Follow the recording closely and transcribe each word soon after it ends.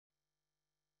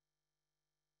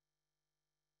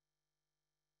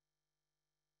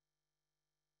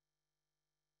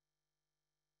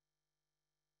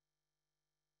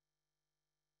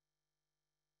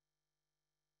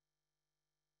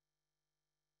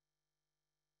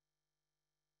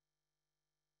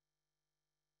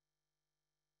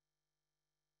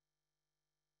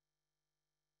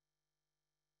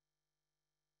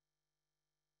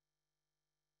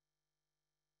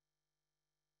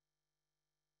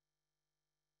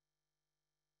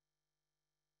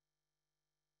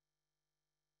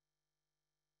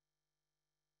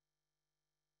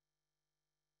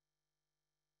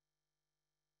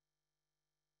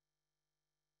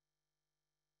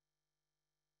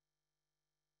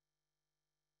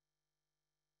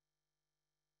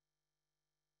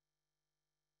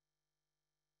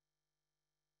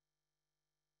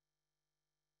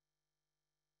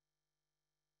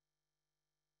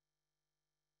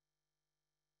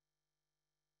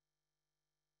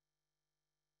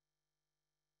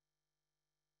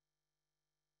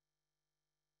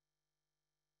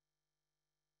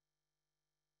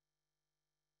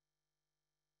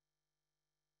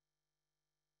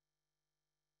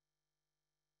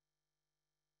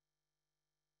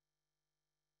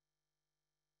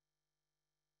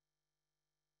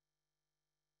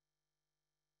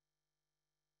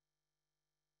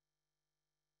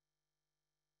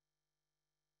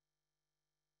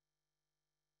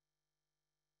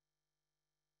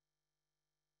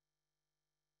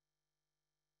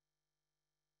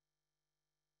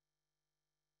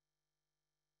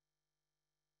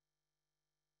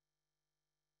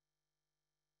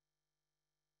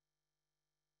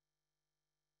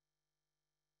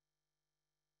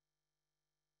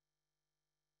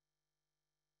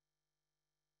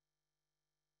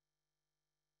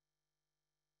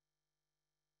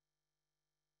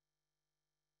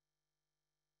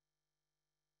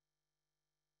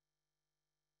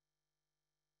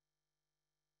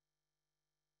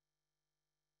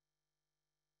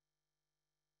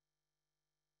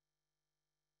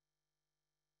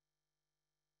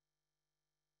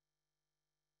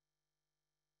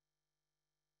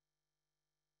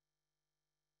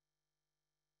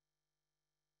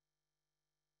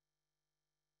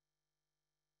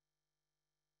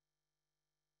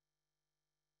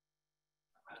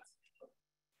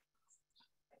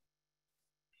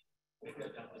I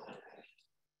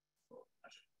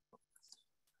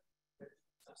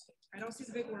don't see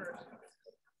the big word.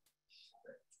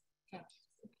 Okay.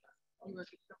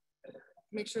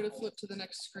 Make sure to flip to the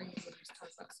next screen.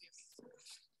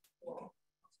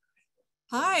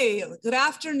 Hi, good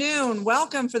afternoon.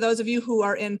 Welcome for those of you who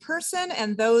are in person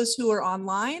and those who are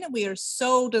online. We are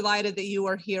so delighted that you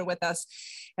are here with us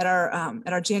at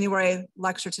our January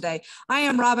lecture today. I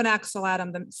am Robin Axelad.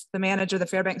 I'm the manager of the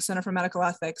Fairbanks Center for Medical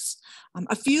Ethics.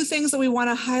 A few things that we want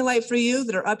to highlight for you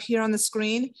that are up here on the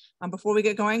screen before we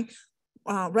get going.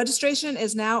 Registration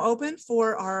is now open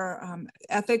for our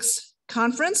ethics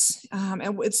conference,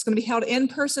 and it's going to be held in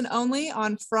person only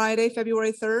on Friday,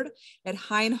 February 3rd at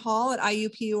Hine Hall at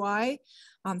IUPUI.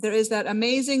 There is that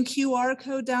amazing QR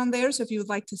code down there. So if you would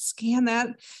like to scan that,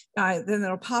 then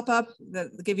it'll pop up,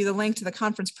 give you the link to the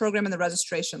conference program and the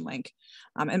registration link.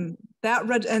 And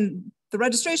the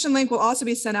registration link will also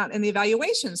be sent out in the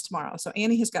evaluations tomorrow. So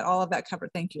Annie has got all of that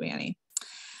covered. Thank you, Annie.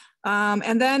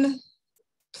 And then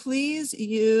please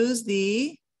use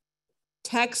the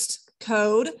text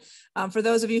code. For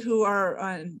those of you who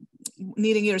are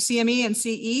needing your CME and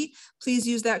CE, please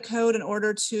use that code in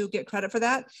order to get credit for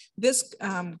that. This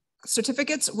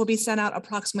certificates will be sent out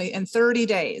approximately in 30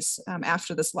 days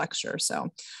after this lecture.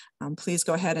 So please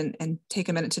go ahead and take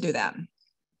a minute to do that.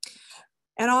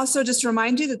 And also just to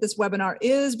remind you that this webinar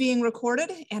is being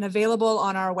recorded and available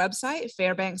on our website,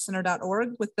 fairbankscenter.org,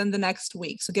 within the next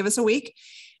week. So give us a week.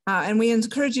 And we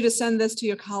encourage you to send this to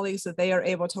your colleagues so that they are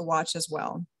able to watch as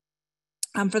well.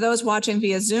 For those watching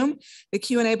via Zoom, the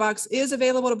Q&A box is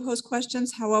available to post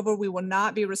questions. However, we will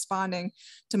not be responding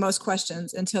to most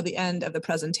questions until the end of the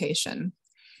presentation.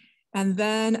 And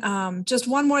then just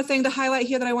one more thing to highlight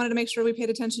here that I wanted to make sure we paid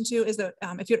attention to is that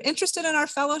if you're interested in our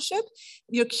fellowship,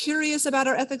 you're curious about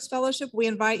our ethics fellowship, we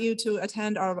invite you to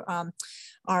attend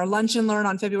our Lunch and Learn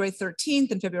on February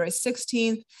 13th and February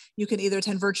 16th. You can either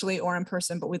attend virtually or in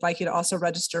person, but we'd like you to also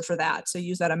register for that. So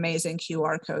use that amazing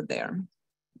QR code there.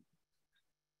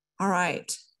 All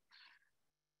right.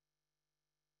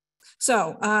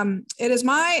 So it is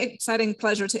my exciting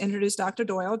pleasure to introduce Dr.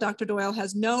 Doyle. Dr. Doyle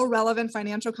has no relevant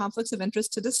financial conflicts of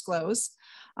interest to disclose.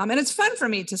 And it's fun for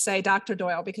me to say Dr.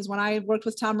 Doyle because when I worked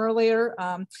with Tom earlier,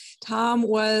 Tom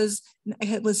was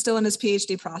still in his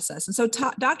PhD process. And so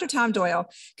Dr. Tom Doyle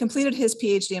completed his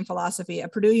PhD in philosophy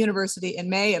at Purdue University in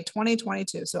May of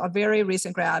 2022. So a very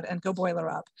recent grad, and go Boiler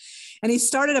up. And he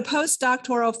started a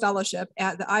postdoctoral fellowship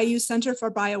at the IU Center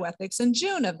for Bioethics in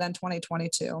June of then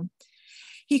 2022.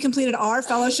 He completed our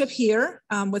fellowship here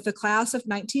with the class of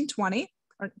 1920,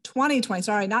 or 2020,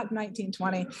 sorry, not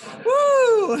 1920.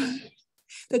 Woo!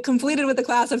 That completed with the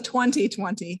class of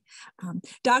 2020.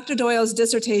 Dr. Doyle's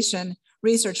dissertation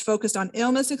research focused on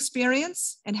illness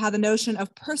experience and how the notion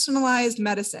of personalized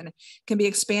medicine can be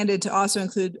expanded to also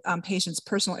include patients'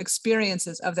 personal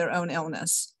experiences of their own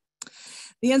illness.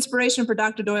 The inspiration for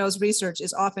Dr. Doyle's research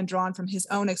is often drawn from his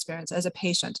own experience as a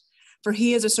patient, for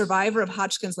he is a survivor of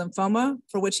Hodgkin's lymphoma,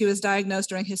 for which he was diagnosed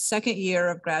during his second year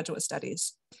of graduate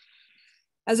studies.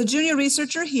 As a junior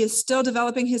researcher, he is still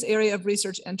developing his area of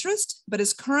research interest, but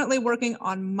is currently working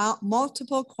on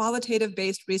multiple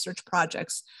qualitative-based research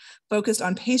projects focused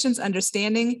on patients'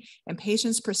 understanding and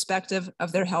patients' perspective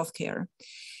of their healthcare.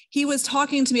 He was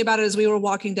talking to me about it as we were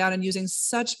walking down and using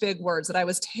such big words that I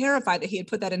was terrified that he had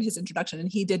put that in his introduction,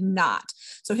 and he did not.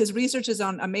 So his research is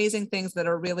on amazing things that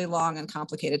are really long and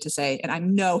complicated to say, and I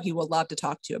know he will love to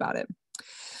talk to you about it.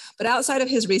 But outside of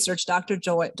his research, Dr.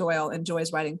 Doyle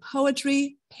enjoys writing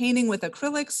poetry, painting with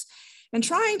acrylics, and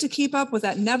trying to keep up with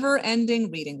that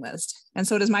never-ending reading list. And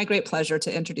so it is my great pleasure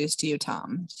to introduce to you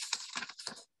Tom.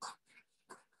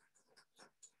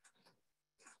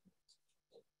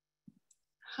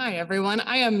 Hi, everyone.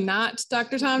 I am not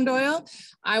Dr. Tom Doyle.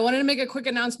 I wanted to make a quick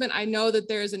announcement. I know that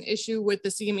there is an issue with the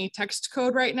CME text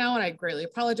code right now, and I greatly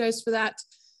apologize for that.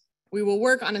 We will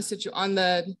work on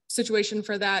the situation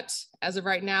for that. As of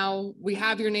right now, we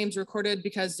have your names recorded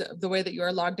because of the way that you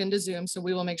are logged into Zoom. So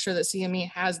we will make sure that CME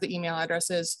has the email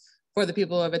addresses for the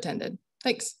people who have attended.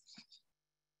 Thanks.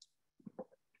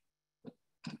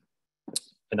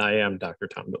 And I am Dr.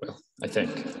 Tom Doyle, I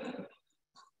think.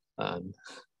 I'm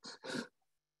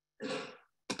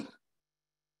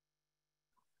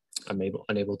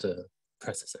unable to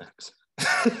press this X.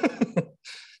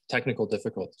 Technical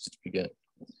difficulties to begin.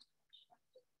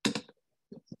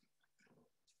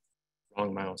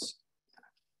 Wrong mouse.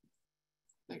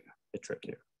 There you go. It tricked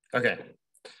you. Okay.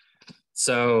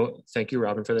 So thank you,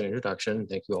 Robin, for the introduction.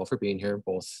 Thank you all for being here,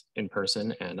 both in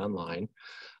person and online.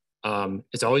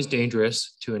 It's always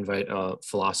dangerous to invite a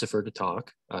philosopher to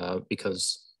talk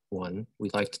because one, we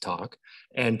like to talk,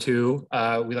 and two,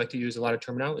 we like to use a lot of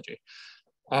terminology.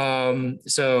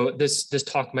 So this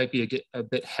talk might be a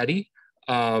bit heady,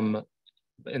 and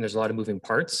there's a lot of moving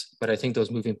parts, but I think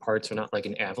those moving parts are not like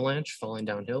an avalanche falling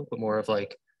downhill, but more of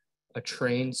like a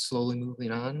train slowly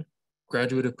moving on.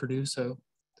 Graduate of Purdue, so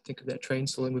think of that train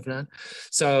slowly moving on.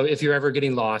 So if you're ever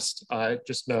getting lost,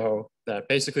 just know that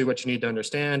basically what you need to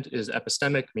understand is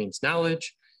epistemic means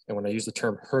knowledge. And when I use the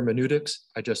term hermeneutics,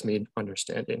 I just mean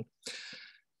understanding.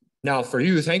 Now for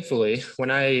you, thankfully, when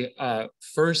I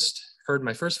first heard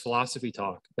my first philosophy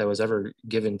talk that was ever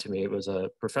given to me, it was a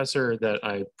professor that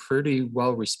I pretty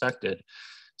well respected.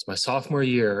 It's my sophomore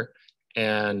year.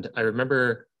 And I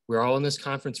remember we're all in this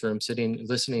conference room sitting,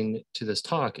 listening to this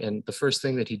talk. And the first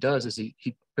thing that he does is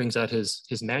he brings out his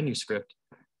manuscript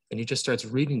and he just starts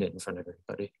reading it in front of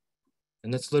everybody.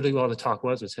 And that's literally all the talk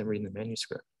was him reading the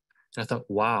manuscript. And I thought,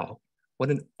 wow, what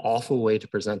an awful way to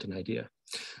present an idea.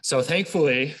 So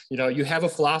thankfully, you have a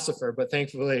philosopher, but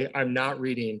thankfully I'm not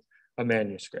reading a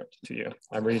manuscript to you.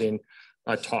 I'm reading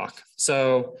a talk.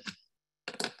 So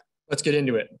let's get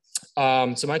into it.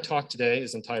 So my talk today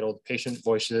is entitled Patient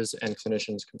Voices and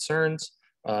Clinicians' Concerns,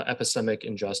 Epistemic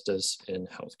Injustice in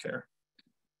Healthcare.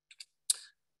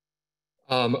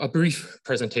 A brief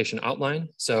presentation outline.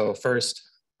 So first,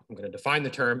 I'm going to define the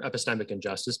term epistemic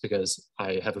injustice because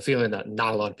I have a feeling that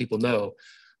not a lot of people know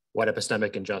what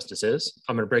epistemic injustice is.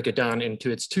 I'm going to break it down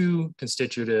into its two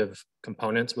constitutive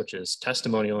components, which is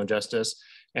testimonial injustice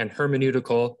and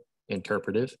hermeneutical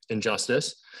interpretive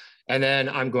injustice. And then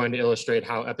I'm going to illustrate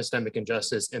how epistemic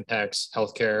injustice impacts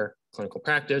healthcare clinical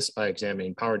practice by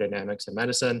examining power dynamics in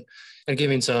medicine and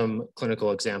giving some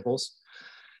clinical examples.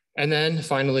 And then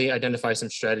finally, identify some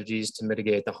strategies to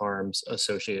mitigate the harms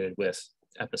associated with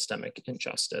epistemic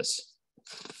injustice.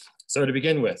 So to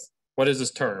begin with, what is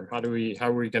this term? How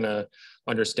are we going to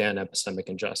understand epistemic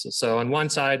injustice? So on one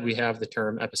side, we have the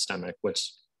term epistemic,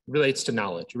 which relates to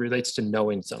knowledge, relates to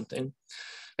knowing something.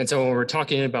 And so when we're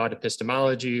talking about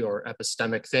epistemology or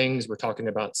epistemic things, we're talking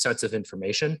about sets of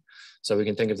information. So we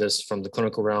can think of this from the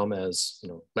clinical realm as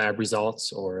lab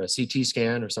results or a CT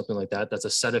scan or something like that. That's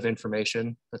a set of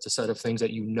information. That's a set of things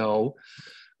that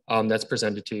that's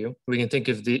presented to you. We can think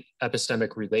of the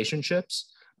epistemic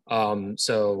relationships.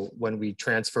 So when we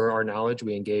transfer our knowledge,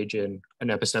 we engage in an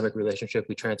epistemic relationship.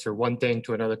 We transfer one thing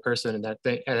to another person, and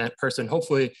that person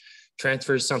hopefully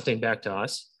transfers something back to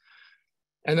us.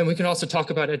 And then we can also talk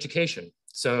about education.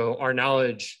 So our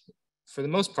knowledge, for the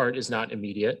most part, is not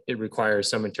immediate. It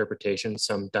requires some interpretation,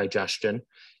 some digestion.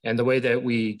 And the way that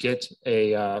we get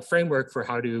a framework for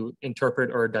how to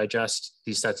interpret or digest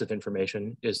these sets of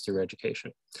information is through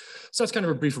education. So that's kind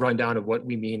of a brief rundown of what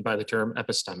we mean by the term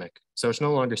epistemic. So it's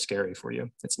no longer scary for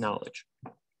you, it's knowledge.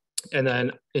 And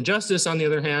then injustice, on the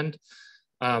other hand,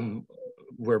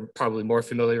 we're probably more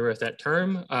familiar with that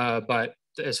term, but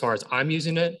as far as I'm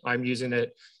using it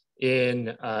in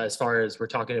as far as we're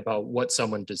talking about what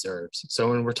someone deserves. So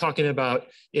when we're talking about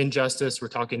injustice, we're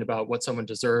talking about what someone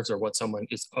deserves or what someone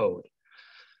is owed.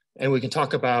 And we can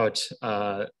talk about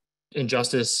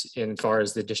injustice in far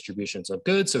as the distributions of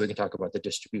goods. So we can talk about the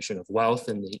distribution of wealth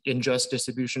and the unjust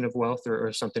distribution of wealth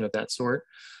or something of that sort.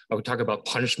 We talk about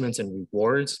punishments and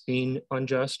rewards being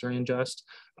unjust or unjust.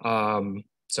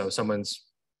 So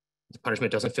the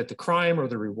punishment doesn't fit the crime or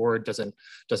the reward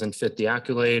doesn't fit the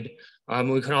accolade.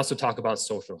 We can also talk about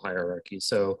social hierarchies.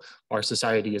 So our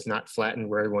society is not flattened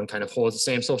where everyone kind of holds the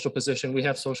same social position. We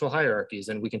have social hierarchies,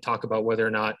 and we can talk about whether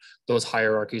or not those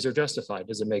hierarchies are justified.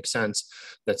 Does it make sense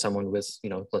that someone with,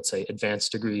 let's say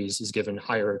advanced degrees is given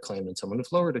higher acclaim than someone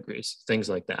with lower degrees, things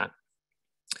like that.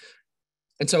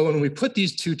 And so when we put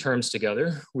these two terms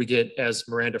together, we get, as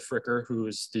Miranda Fricker,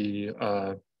 who's the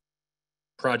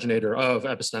progenitor of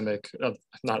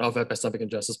not of epistemic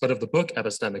injustice, but of the book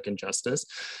Epistemic Injustice.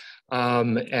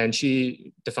 And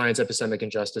she defines epistemic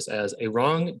injustice as a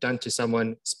wrong done to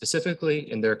someone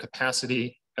specifically in their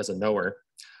capacity as a knower.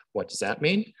 What does that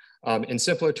mean? In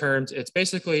simpler terms, it's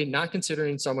basically not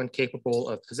considering someone capable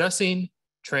of possessing,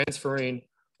 transferring,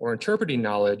 or interpreting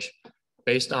knowledge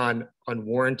based on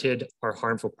unwarranted or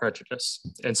harmful prejudice.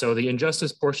 And so the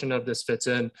injustice portion of this fits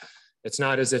in. It's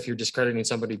not as if you're discrediting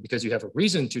somebody because you have a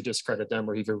reason to discredit them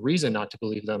or you have a reason not to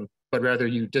believe them, but rather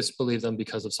you disbelieve them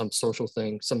because of some social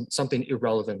thing, something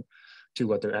irrelevant to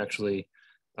what they're actually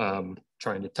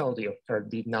trying to tell you or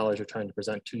the knowledge they're trying to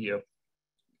present to you.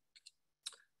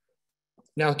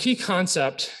 Now, a key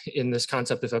concept in this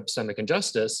concept of epistemic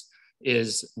injustice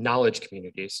is knowledge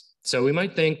communities. So we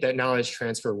might think that knowledge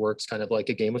transfer works kind of like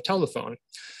a game of telephone.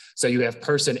 So you have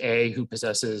person A who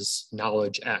possesses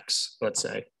knowledge X, let's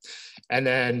say, and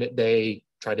then they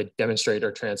try to demonstrate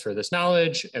or transfer this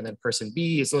knowledge, and then person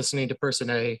B is listening to person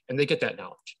A, and they get that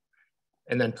knowledge.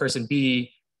 And then person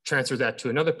B transfers that to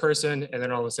another person, and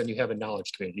then all of a sudden you have a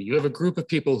knowledge community. You have a group of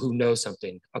people who know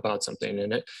something about something,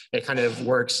 and it kind of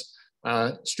works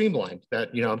streamlined,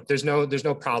 that, you know, there's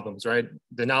no problems, right?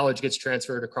 The knowledge gets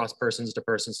transferred across persons to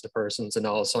persons to persons, and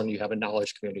all of a sudden you have a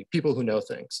knowledge community, people who know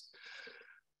things.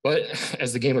 But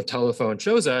as the game of telephone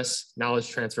shows us, knowledge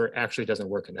transfer actually doesn't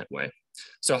work in that way.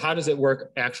 So how does it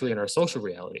work actually in our social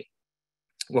reality?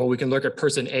 Well, we can look at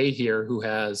person A here who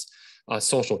has a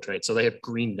social trait. So they have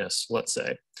greenness, let's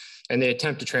say, and they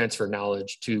attempt to transfer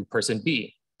knowledge to person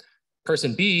B.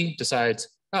 Person B decides,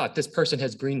 this person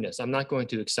has greenness, I'm not going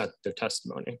to accept their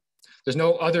testimony. There's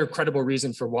no other credible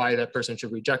reason for why that person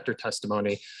should reject their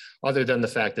testimony other than the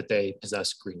fact that they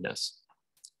possess greenness.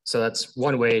 So that's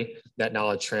one way that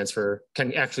knowledge transfer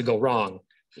can actually go wrong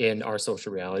in our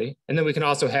social reality. And then we can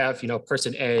also have, you know,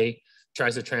 person A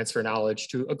tries to transfer knowledge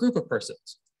to a group of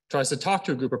persons, tries to talk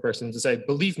to a group of persons and say,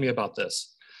 believe me about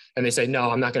this. And they say, no,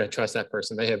 I'm not going to trust that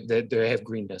person. They have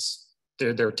greenness.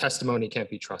 Their testimony can't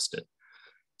be trusted.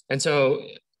 And so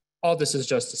all this is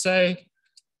just to say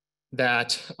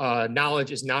that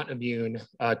knowledge is not immune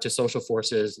to social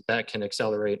forces that can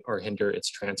accelerate or hinder its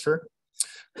transfer.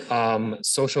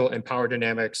 Social and power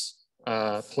dynamics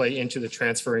play into the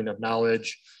transferring of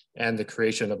knowledge and the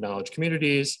creation of knowledge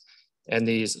communities. And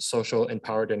these social and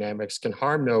power dynamics can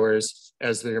harm knowers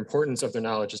as the importance of their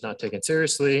knowledge is not taken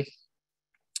seriously,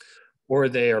 or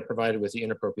they are provided with the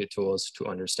inappropriate tools to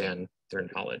understand their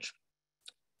knowledge.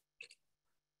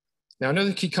 Now,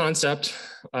 another key concept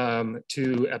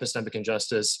to epistemic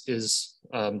injustice is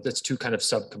that's two kind of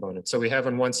subcomponents. So we have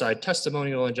on one side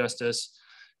testimonial injustice,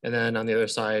 and then on the other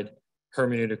side,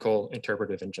 hermeneutical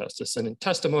interpretive injustice. And in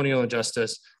testimonial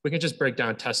injustice, we can just break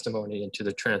down testimony into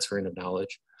the transferring of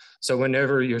knowledge. So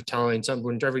whenever you're trying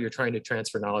to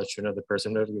transfer knowledge to another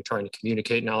person, whenever you're trying to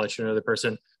communicate knowledge to another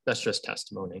person, that's just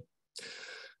testimony.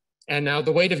 And now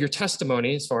the weight of your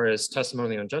testimony, as far as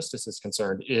testimonial injustice is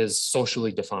concerned, is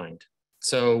socially defined.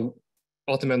 So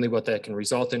ultimately what that can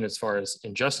result in as far as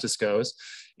injustice goes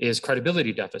is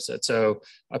credibility deficit. So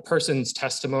a person's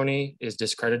testimony is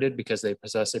discredited because they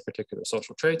possess a particular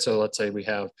social trait. So let's say we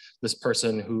have this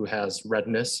person who has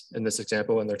redness in this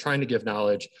example, and they're trying to give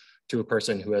knowledge to a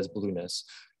person who has blueness.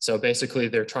 So basically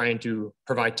they're trying to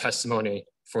provide testimony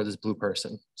for this blue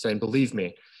person, saying, believe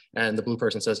me. And the blue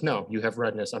person says, no, you have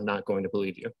redness, I'm not going to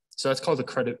believe you. So that's called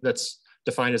that's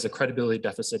defined as a credibility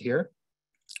deficit here.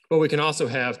 But we can also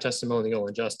have testimonial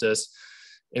injustice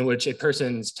in which a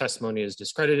person's testimony is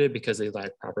discredited because they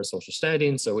lack proper social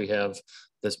standing. So we have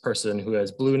this person who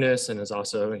has blueness and is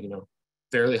also, you know,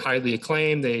 fairly highly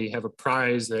acclaimed. They have a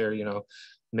prize, they're, you know,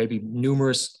 maybe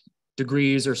numerous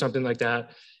degrees or something like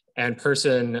that. And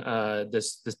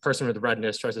this person with the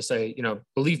redness tries to say, you know,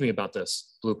 believe me about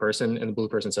this, blue person. And the blue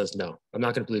person says, no, I'm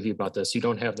not going to believe you about this. You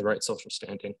don't have the right social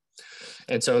standing.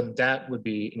 And so that would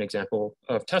be an example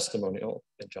of testimonial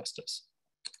injustice.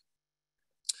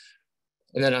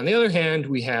 And then on the other hand,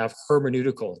 we have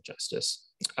hermeneutical injustice.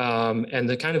 And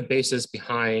the kind of basis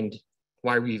behind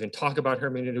why we even talk about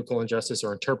hermeneutical injustice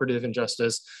or interpretive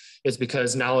injustice is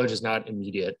because knowledge is not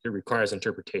immediate. It requires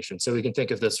interpretation. So we can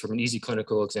think of this from an easy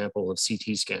clinical example of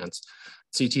CT scans.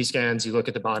 CT scans, you look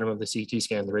at the bottom of the CT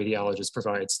scan, the radiologist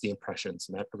provides the impressions,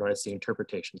 and that provides the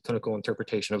interpretation, clinical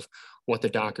interpretation of what the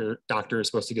doctor is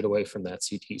supposed to get away from that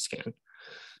CT scan.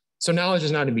 So knowledge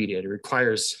is not immediate. It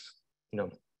requires, you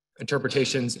know,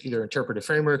 interpretations, either interpretive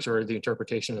frameworks or the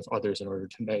interpretation of others in order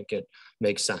to make it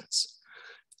make sense.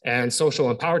 And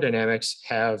social and power dynamics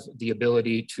have the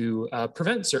ability to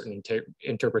prevent certain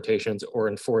interpretations or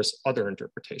enforce other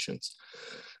interpretations.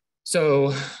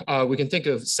 So we can think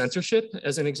of censorship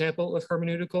as an example of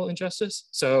hermeneutical injustice.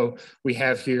 So we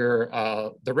have here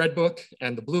the red book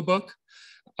and the blue book.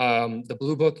 The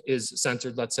blue book is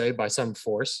censored, let's say, by some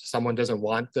force. Someone doesn't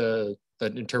want the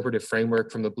interpretive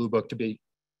framework from the blue book to be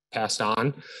passed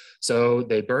on. So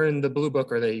they burn the blue book,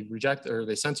 or they reject, or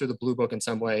they censor the blue book in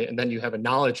some way. And then you have a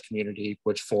knowledge community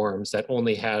which forms that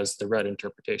only has the red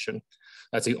interpretation.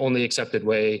 That's the only accepted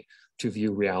way to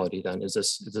view reality then, is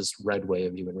this red way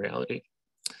of viewing reality.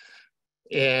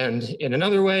 And in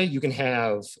another way, you can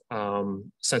have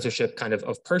censorship kind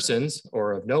of persons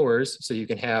or of knowers. So you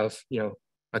can have, you know,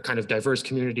 a kind of diverse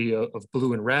community of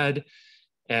blue and red.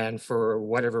 And for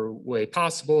whatever way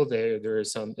possible, there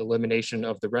is some elimination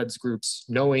of the reds groups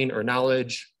knowing or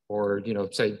knowledge, or, you know,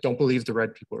 say, don't believe the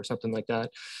red people or something like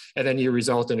that. And then you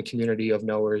result in a community of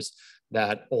knowers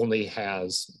that only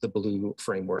has the blue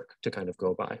framework to kind of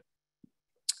go by.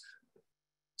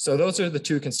 So those are the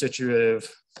two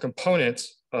constitutive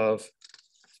components of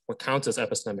what counts as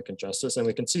epistemic injustice. And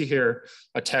we can see here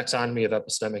a taxonomy of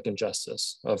epistemic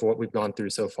injustice of what we've gone through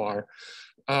so far.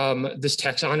 This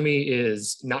taxonomy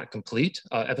is not complete.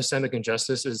 Epistemic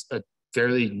injustice is a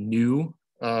fairly new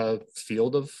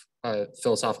field of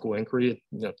philosophical inquiry.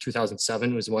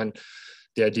 2007 was when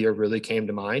the idea really came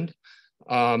to mind.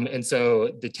 And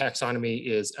so the taxonomy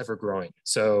is ever growing.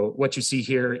 So what you see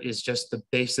here is just the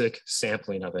basic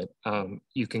sampling of it.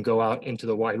 You can go out into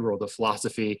the wide world of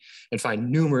philosophy and find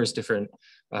numerous different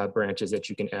branches that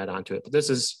you can add onto it. But this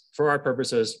is, for our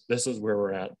purposes, this is where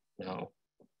we're at now.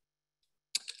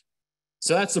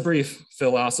 So that's the brief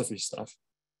philosophy stuff.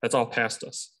 That's all past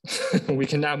us. We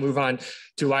can now move on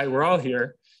to why we're all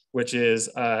here, which is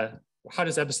how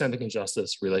does epistemic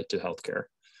injustice relate to healthcare?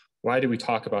 Why do we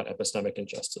talk about epistemic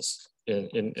injustice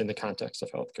in the context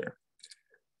of healthcare?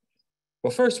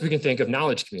 Well, first we can think of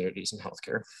knowledge communities in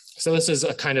healthcare. So this is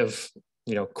a kind of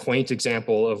quaint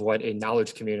example of what a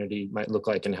knowledge community might look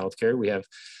like in healthcare. We have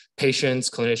patients,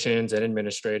 clinicians, and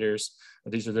administrators.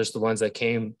 These are just the ones that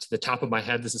came to the top of my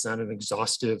head. This is not an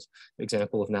exhaustive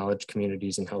example of knowledge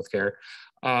communities in healthcare.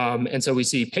 And so we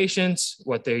see patients,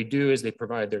 what they do is they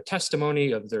provide their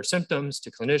testimony of their symptoms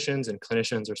to clinicians, and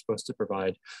clinicians are supposed to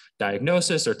provide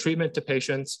diagnosis or treatment to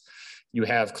patients. You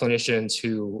have clinicians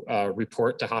who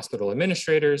report to hospital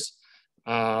administrators.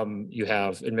 You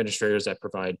have administrators that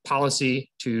provide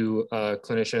policy to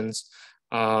clinicians.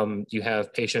 You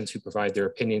have patients who provide their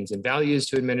opinions and values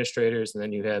to administrators, and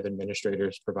then you have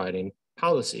administrators providing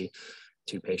policy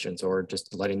to patients or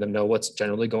just letting them know what's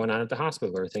generally going on at the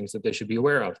hospital or things that they should be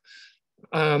aware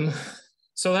of.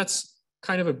 So that's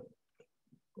kind of a,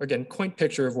 again, quaint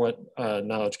picture of what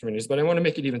knowledge communities, but I want to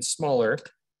make it even smaller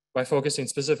by focusing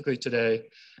specifically today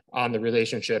on the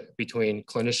relationship between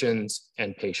clinicians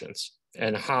and patients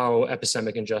and how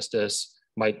epistemic injustice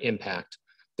might impact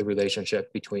the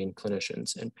relationship between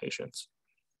clinicians and patients.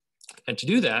 And to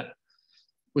do that,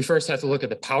 we first have to look at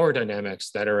the power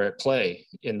dynamics that are at play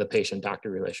in the patient-doctor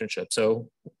relationship. So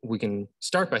we can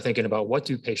start by thinking about, what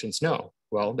do patients know?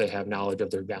 Well, they have knowledge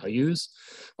of their values,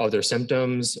 of their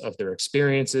symptoms, of their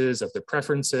experiences, of their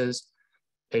preferences.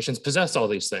 Patients possess all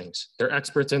these things. They're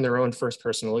experts in their own first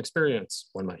personal experience,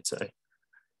 one might say.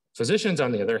 Physicians,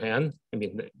 on the other hand,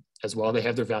 as well, they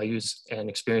have their values and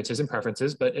experiences and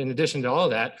preferences, but in addition to all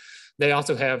of that, they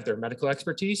also have their medical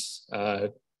expertise.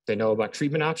 They know about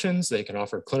treatment options. They can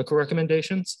offer clinical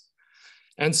recommendations.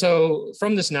 And so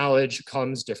from this knowledge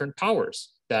comes different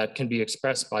powers that can be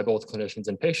expressed by both clinicians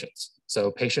and patients. So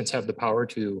patients have the power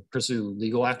to pursue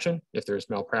legal action if there's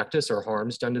malpractice or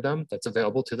harms done to them that's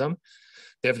available to them.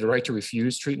 They have the right to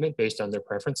refuse treatment based on their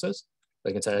preferences.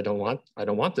 They can say, I don't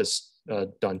want this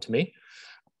done to me.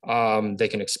 They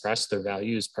can express their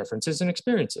values, preferences, and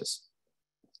experiences.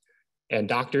 And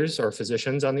doctors or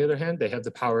physicians, on the other hand, they have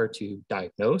the power to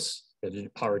diagnose, they have the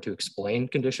power to explain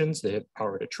conditions, they have the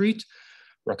power to treat,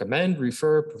 recommend,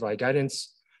 refer, provide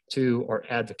guidance to, or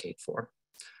advocate for.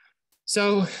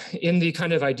 So in the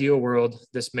kind of ideal world,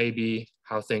 this may be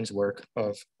how things work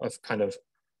of kind of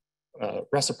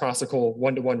reciprocal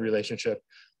one-to-one relationship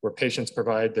where patients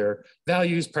provide their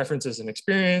values, preferences, and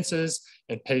experiences,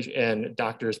 and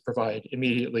doctors provide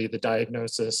immediately the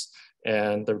diagnosis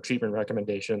and the treatment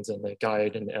recommendations and the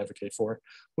guide and advocate for.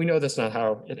 We know that's not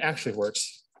how it actually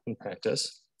works in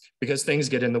practice because things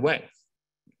get in the way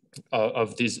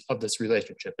of this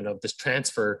relationship and of this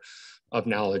transfer of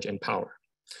knowledge and power.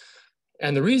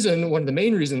 And the reason, one of the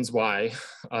main reasons why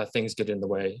things get in the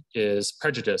way is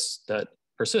prejudice that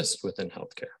persists within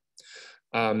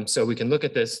healthcare. So we can look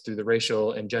at this through the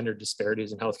racial and gender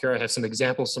disparities in healthcare. I have some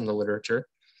examples from the literature.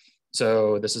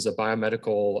 So this is a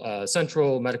Biomedical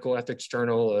Central Medical Ethics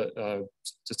Journal,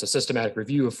 just a systematic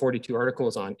review of 42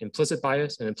 articles on implicit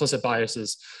bias. And implicit bias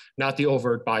is not the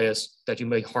overt bias that you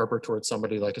may harbor towards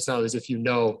somebody. Like, it's not as if you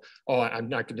know, oh, I'm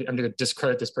going to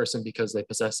discredit this person because they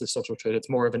possess this social trait. It's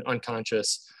more of an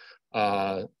unconscious,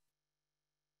 kind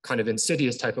of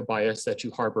insidious type of bias that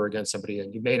you harbor against somebody,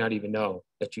 and you may not even know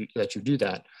that you do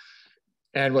that.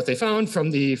 And what they found from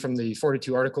the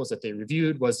 42 articles that they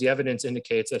reviewed was the evidence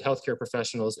indicates that healthcare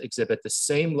professionals exhibit the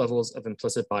same levels of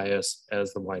implicit bias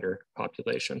as the wider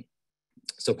population.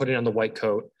 So putting on the white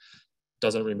coat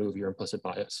doesn't remove your implicit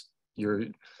bias. Your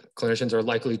clinicians are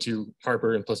likely to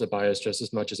harbor implicit bias just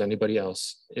as much as anybody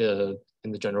else in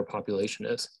the general population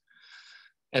is.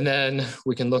 And then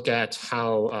we can look at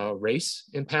how race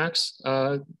impacts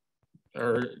or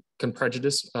can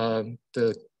prejudice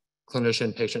the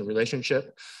clinician-patient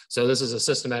relationship. So this is a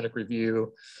systematic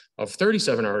review of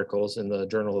 37 articles in the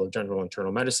Journal of General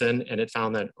Internal Medicine, and it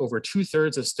found that over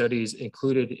 2/3 of studies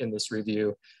included in this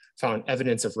review found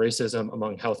evidence of racism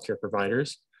among healthcare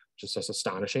providers. just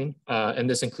astonishing. And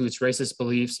this includes racist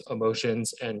beliefs,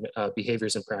 emotions, and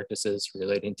behaviors and practices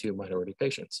relating to minority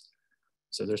patients.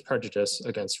 So there's prejudice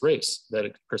against race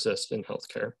that persists in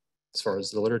healthcare, as far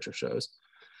as the literature shows.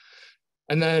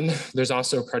 And then there's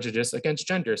also prejudice against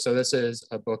gender. So this is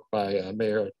a book by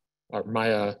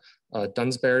Maya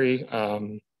Dunsbury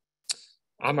on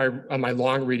my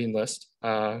long reading list,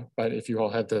 but if you all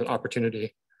have the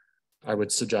opportunity, I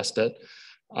would suggest it.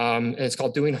 And it's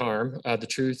called Doing Harm, The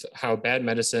Truth, How Bad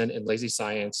Medicine and Lazy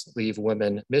Science Leave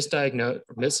Women Dismissed,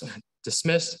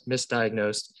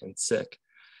 Misdiagnosed, and Sick.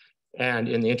 And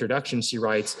in the introduction, she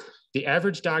writes, "The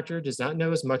average doctor does not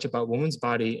know as much about women's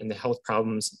body and the health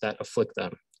problems that afflict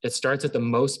them. It starts at the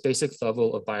most basic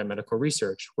level of biomedical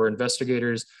research, where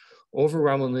investigators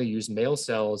overwhelmingly use male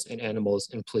cells in animals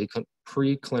in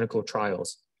preclinical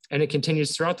trials. And it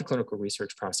continues throughout the clinical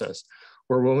research process,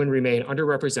 where women remain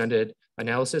underrepresented,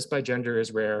 analysis by gender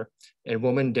is rare, and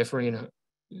women's differing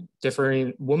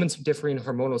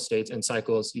hormonal states and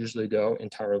cycles usually go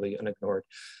entirely unignored."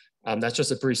 That's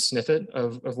just a brief snippet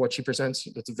of what she presents.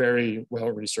 It's a very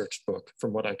well-researched book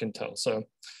from what I can tell. So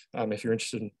if you're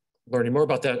interested in learning more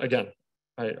about that, again,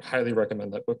 I highly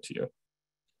recommend that book to you.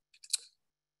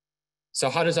 So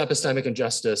how does epistemic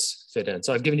injustice fit in?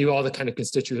 So I've given you all the kind of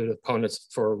constituent components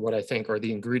for what I think are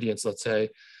the ingredients, let's say,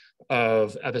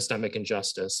 of epistemic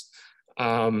injustice.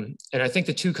 And I think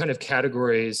the two kind of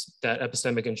categories that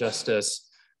epistemic injustice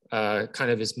kind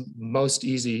of is most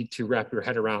easy to wrap your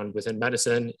head around within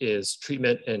medicine is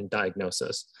treatment and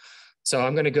diagnosis. So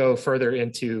I'm going to go further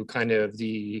into kind of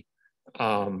the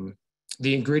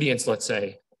ingredients, let's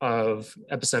say, of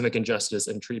epistemic injustice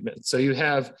and treatment. So you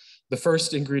have the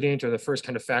first ingredient, or the first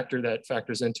kind of factor that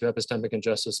factors into epistemic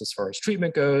injustice as far as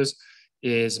treatment goes,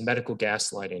 is medical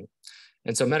gaslighting.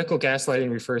 And so medical gaslighting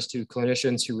refers to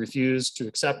clinicians who refuse to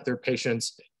accept their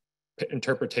patients'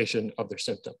 interpretation of their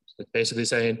symptoms. It's basically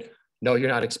saying, no, you're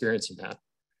not experiencing that.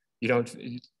 You don't,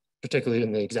 particularly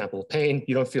in the example of pain,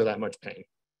 you don't feel that much pain.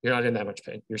 You're not in that much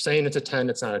pain. You're saying it's a 10,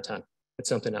 it's not a 10, it's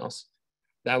something else.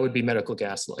 That would be medical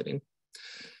gaslighting.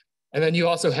 And then you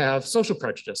also have social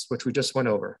prejudice, which we just went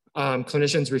over.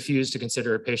 Clinicians refuse to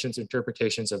consider a patient's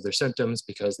interpretations of their symptoms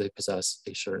because they possess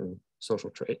a certain social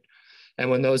trait. And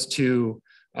when those two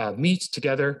meet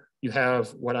together, you have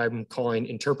what I'm calling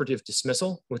interpretive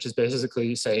dismissal, which is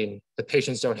basically saying the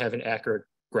patients don't have an accurate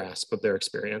grasp of their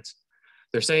experience.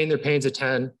 They're saying their pain's a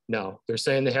 10, no. They're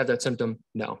saying they have that symptom,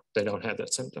 no, they don't have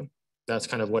that symptom. That's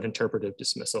kind of what interpretive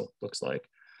dismissal looks like.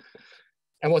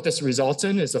 And what this results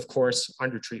in is, of course,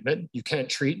 undertreatment. You can't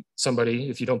treat somebody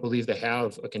if you don't believe they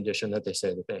have a condition that they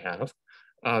say that they have.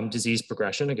 Disease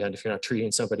progression, again, if you're not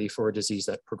treating somebody for a disease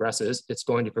that progresses, it's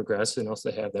going to progress unless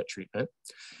they have that treatment.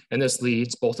 And this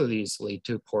leads, both of these lead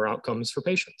to poor outcomes for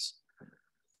patients.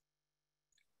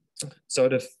 So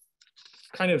to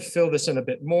kind of fill this in a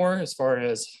bit more as far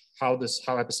as how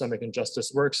epistemic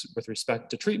injustice works with respect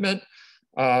to treatment,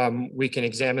 we can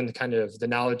examine the kind of the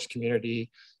knowledge community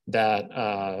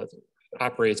that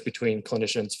operates between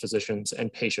clinicians, physicians,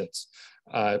 and patients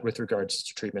with regards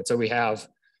to treatment. So we have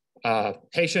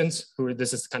patients who,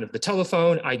 this is kind of the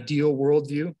telephone ideal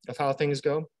worldview of how things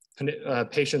go.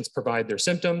 Patients provide their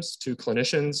symptoms to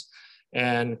clinicians,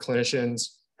 and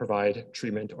clinicians provide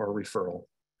treatment or referral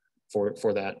for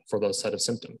those set of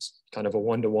symptoms. Kind of a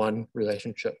one-to-one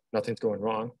relationship, nothing's going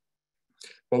wrong.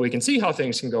 But we can see how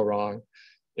things can go wrong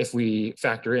if we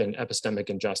factor in epistemic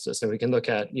injustice. And we can look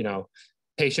at, you know,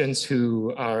 patients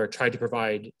who are trying to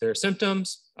provide their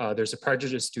symptoms. There's a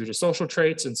prejudice due to social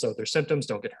traits, and so their symptoms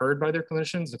don't get heard by their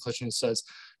clinicians. The clinician says,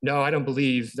 no, I don't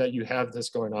believe that you have this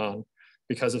going on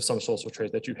because of some social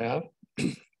trait that you have.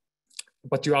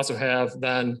 But you also have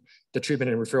then the treatment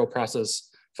and referral process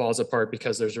falls apart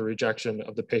because there's a rejection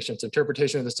of the patient's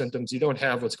interpretation of the symptoms. You don't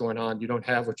have what's going on. You don't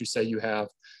have what you say you have.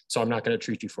 So I'm not going to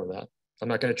treat you for that. I'm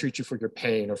not going to treat you for your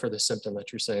pain or for the symptom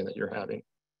that you're saying that you're having.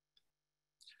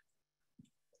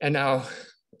 And now,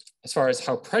 as far as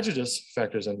how prejudice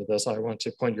factors into this, I want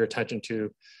to point your attention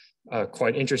to a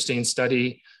quite interesting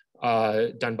study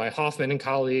done by Hoffman and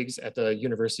colleagues at the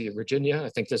University of Virginia. I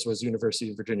think this was University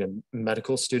of Virginia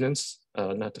medical students,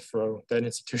 not to throw that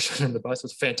institution on the bus.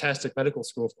 It's a fantastic medical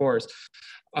school, of course.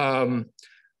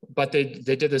 But they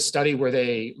did a study where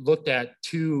they looked at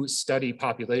two study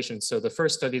populations. So the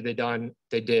first study they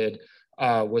did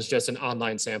was just an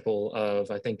online sample of,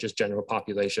 I think, just general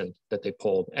population that they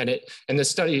pulled. And the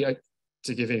study,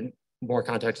 to give you more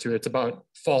context to it, it's about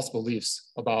false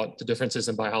beliefs about the differences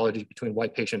in biology between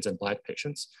white patients and Black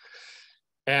patients.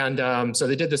 And so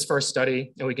they did this first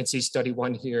study, and we can see study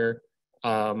one here,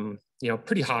 you know,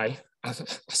 pretty high,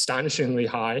 astonishingly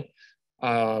high.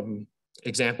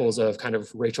 examples of kind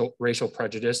of racial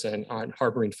prejudice and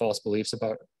harboring false beliefs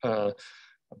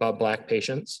about Black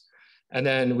patients. And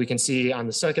then we can see on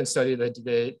the second study that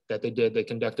they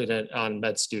conducted it on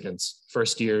med students,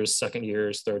 first years, second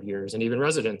years, third years, and even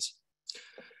residents.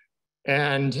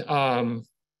 And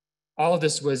all of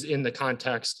this was in the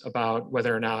context about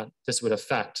whether or not this would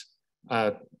affect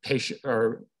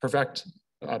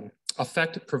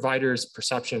affect providers'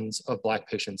 perceptions of Black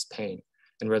patients' pain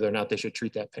and whether or not they should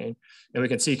treat that pain. And we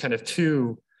can see kind of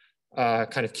two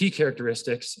kind of key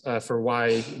characteristics for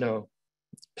why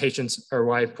patients or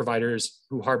why providers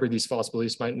who harbor these false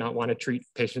beliefs might not want to treat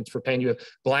patients for pain. You have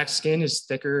Black skin is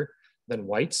thicker than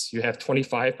whites. You have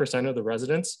 25% of the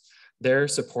residents there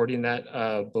supporting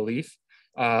that belief.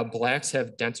 Blacks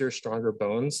have denser, stronger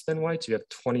bones than whites. You have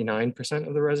 29%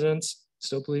 of the residents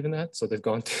still believe in that. So they've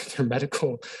gone through their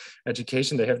medical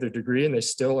education, they have their degree, and they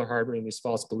still are harboring these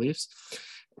false beliefs.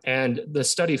 And the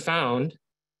study found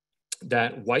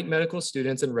that white medical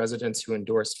students and residents who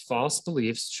endorsed false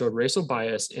beliefs showed racial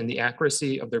bias in the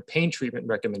accuracy of their pain treatment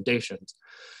recommendations.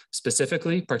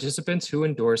 Specifically, participants who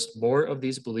endorsed more of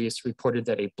these beliefs reported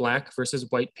that a Black versus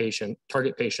white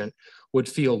target patient would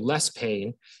feel less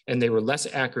pain, and they were less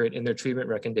accurate in their treatment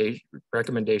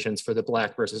recommendations for the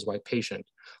Black versus white patient,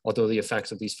 although the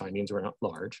effects of these findings were not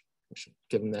large. I should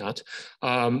give them that.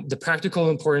 The practical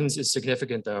importance is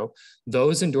significant though.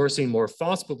 Those endorsing more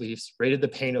false beliefs rated the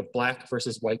pain of Black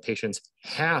versus white patients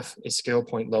half a scale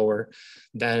point lower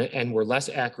than, and were less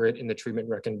accurate in the treatment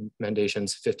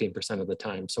recommendations 15% of the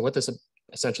time. So what this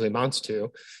essentially amounts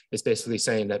to is basically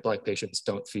saying that Black patients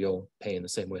don't feel pain the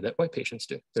same way that white patients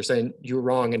do. They're saying you're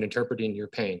wrong in interpreting your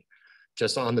pain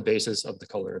just on the basis of the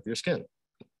color of your skin.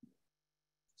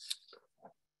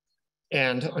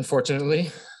 And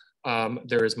unfortunately,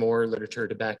 there is more literature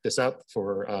to back this up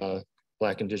for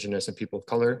Black, Indigenous, and people of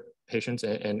color patients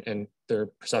and their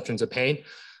perceptions of pain.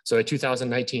 So a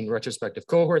 2019 retrospective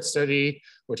cohort study,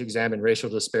 which examined racial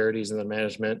disparities in the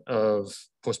management of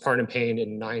postpartum pain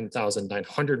in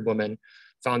 9,900 women,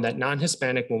 found that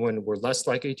non-Hispanic women were less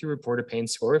likely to report a pain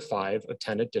score of 5 of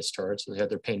 10 at discharge. So they had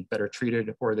their pain better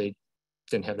treated, or they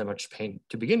didn't have that much pain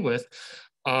to begin with.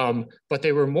 But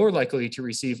they were more likely to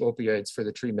receive opioids for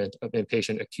the treatment of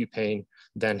inpatient acute pain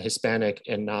than Hispanic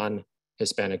and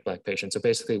non-Hispanic Black patients. So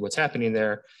basically what's happening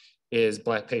there is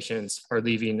Black patients are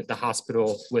leaving the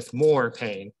hospital with more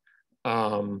pain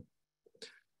than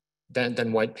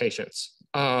white patients.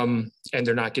 And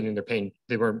they're not getting their pain,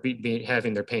 they weren't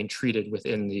having their pain treated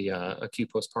within the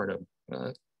acute postpartum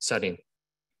setting.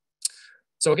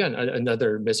 So again,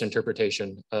 another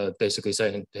misinterpretation of basically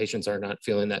saying patients are not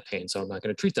feeling that pain, so I'm not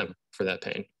going to treat them for that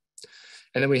pain.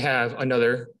 And then we have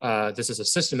another, this is a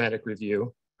systematic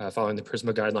review following the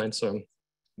PRISMA guidelines, so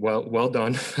well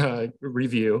done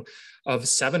review of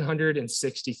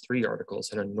 763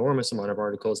 articles, an enormous amount of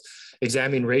articles,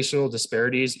 examining racial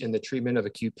disparities in the treatment of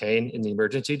acute pain in the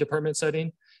emergency department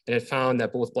setting. And it found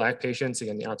that both Black patients,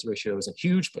 again, the odds ratio isn't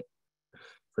huge, but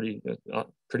pretty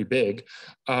big,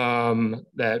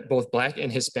 that both Black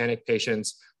and Hispanic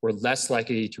patients were less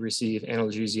likely to receive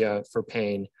analgesia for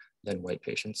pain than white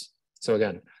patients. So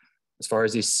again, as far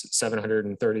as these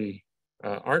 730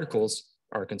 articles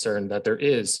are concerned, that there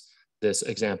is this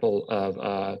example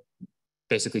of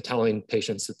basically telling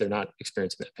patients that they're not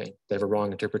experiencing that pain. They have a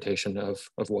wrong interpretation of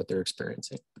what they're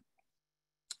experiencing.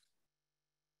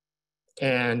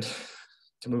 And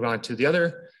to move on to the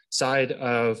other side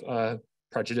of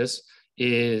prejudice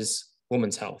is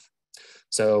women's health.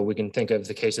 So we can think of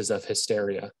the cases of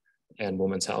hysteria and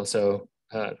women's health. So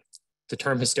the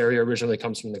term hysteria originally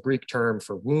comes from the Greek term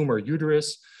for womb or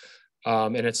uterus,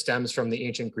 and it stems from the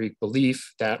ancient Greek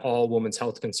belief that all women's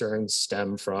health concerns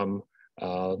stem from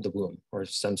the womb, or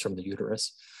stems from the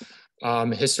uterus.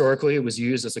 Historically, it was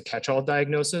used as a catch-all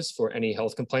diagnosis for any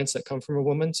health complaints that come from a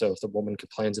woman. So if the woman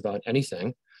complains about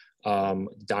anything, the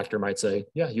doctor might say,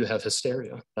 yeah, you have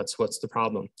hysteria. That's what's the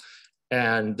problem.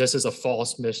 And this is a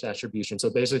false misattribution. So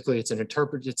basically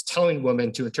it's telling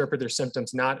women to interpret their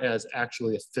symptoms not as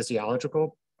actually a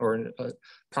physiological or a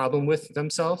problem with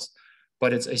themselves,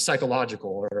 but it's a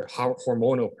psychological or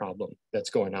hormonal problem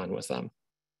that's going on with them.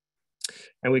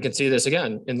 And we can see this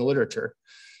again in the literature.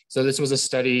 So this was a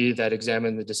study that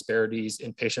examined the disparities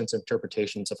in patients'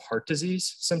 interpretations of heart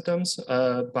disease symptoms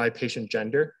by patient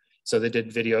gender. So they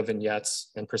did video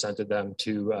vignettes and presented them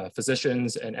to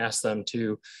physicians and asked them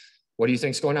to, what do you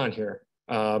think's going on here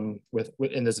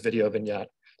in this video vignette?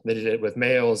 They did it with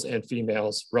males and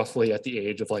females roughly at the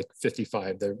age of like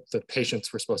 55. The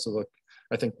patients were supposed to look,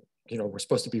 I think, we're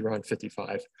supposed to be around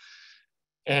 55.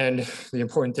 And the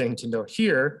important thing to note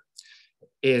here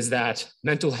is that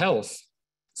mental health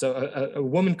So a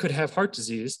woman could have heart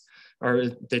disease, or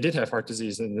they did have heart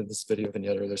disease in this video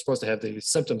vignette, or they're supposed to have the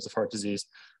symptoms of heart disease,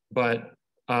 but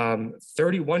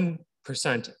 31%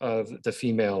 of the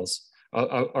females,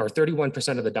 or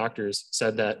 31% of the doctors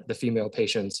said that the female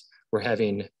patients were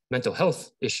having mental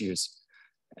health issues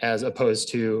as opposed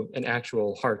to an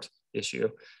actual heart issue.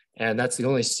 And that's the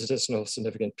only statistical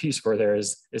significant piece for there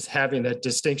is having that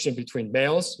distinction between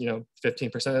males,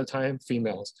 15% of the time,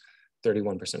 females,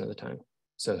 31% of the time.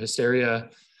 So hysteria,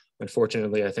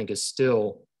 unfortunately, I think is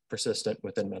still persistent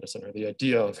within medicine, or the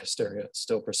idea of hysteria is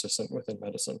still persistent within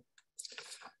medicine.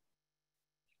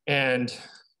 And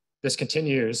this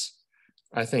continues,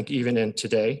 I think, even in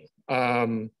today.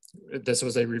 This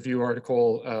was a review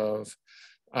article of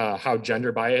how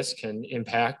gender bias can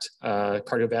impact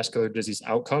cardiovascular disease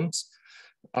outcomes.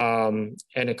 And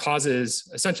it causes,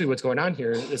 essentially what's going on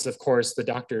here is, of course, the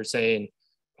doctor saying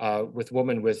with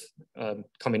women with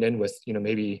coming in with,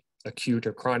 maybe acute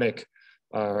or chronic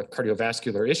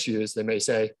cardiovascular issues, they may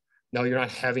say, no, you're not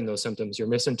having those symptoms. You're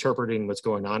misinterpreting what's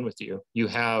going on with you. You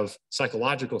have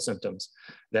psychological symptoms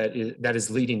that is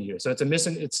leading you. So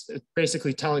it's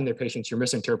basically telling their patients you're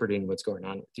misinterpreting what's going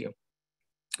on with you.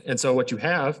 And so what you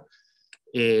have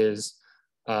is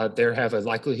they have a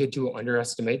likelihood to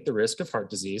underestimate the risk of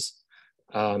heart disease.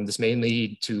 This may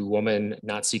lead to women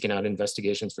not seeking out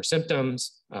investigations for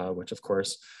symptoms, which of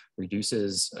course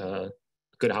reduces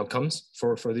good outcomes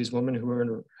for these women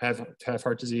who have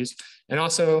heart disease. And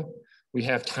also we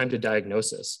have time to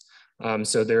diagnosis.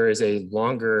 So there is a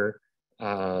longer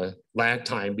lag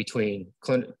time between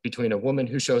a woman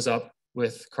who shows up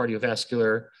with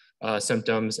cardiovascular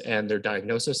symptoms and their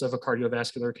diagnosis of a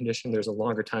cardiovascular condition. There's a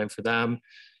longer time for them.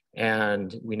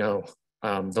 And we know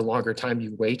the longer time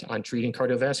you wait on treating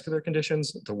cardiovascular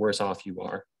conditions, the worse off you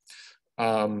are.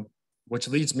 Which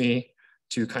leads me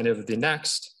to kind of the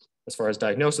next, as far as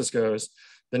diagnosis goes,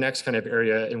 the next kind of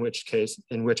area in which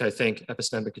I think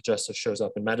epistemic injustice shows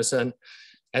up in medicine,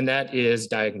 and that is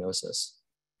diagnosis.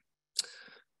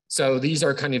 So these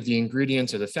are kind of the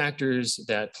ingredients or the factors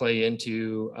that play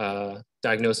into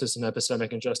diagnosis and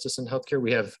epistemic injustice in healthcare.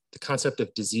 We have the concept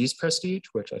of disease prestige,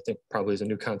 which I think probably is a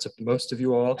new concept to most of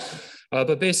you all.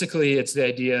 But basically it's the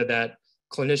idea that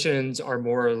clinicians are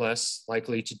more or less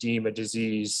likely to deem a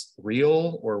disease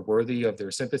real or worthy of their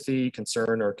sympathy,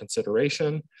 concern, or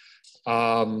consideration.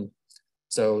 So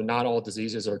not all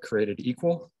diseases are created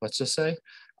equal, let's just say.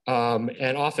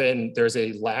 And often there's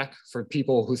a lack for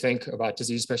people who think about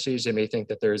disease prestige. They may think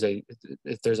that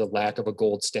if there's a lack of a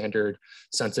gold standard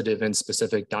sensitive and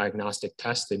specific diagnostic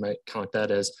test, they might count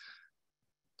that as,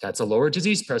 that's a lower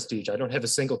disease prestige. I don't have a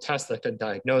single test that can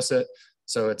diagnose it,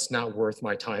 so it's not worth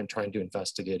my time trying to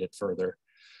investigate it further.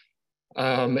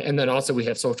 And then also we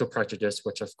have social prejudice,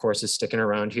 which of course is sticking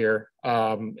around here.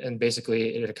 And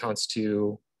basically it accounts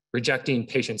to rejecting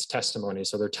patients' testimony.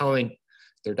 So they're telling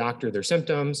their doctor their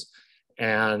symptoms,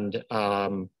 and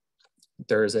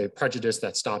there is a prejudice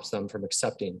that stops them from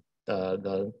accepting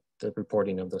the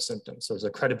reporting of those symptoms. So there's a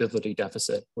credibility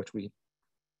deficit, which we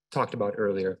talked about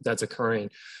earlier, that's occurring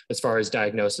as far as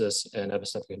diagnosis and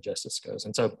epistemic injustice goes.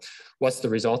 And so what's the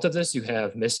result of this? You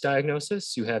have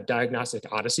misdiagnosis, you have diagnostic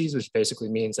odysseys, which basically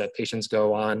means that patients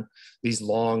go on these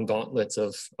long gauntlets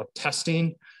of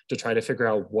testing to try to figure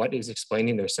out what is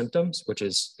explaining their symptoms, which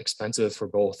is expensive for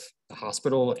both the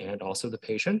hospital and also the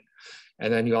patient.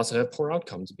 And then you also have poor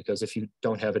outcomes, because if you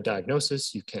don't have a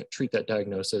diagnosis, you can't treat that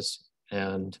diagnosis.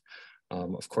 And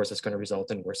of course, it's going to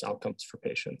result in worse outcomes for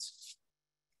patients.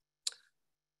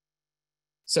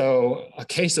 So a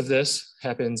case of this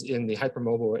happens in the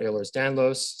hypermobile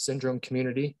Ehlers-Danlos syndrome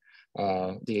community,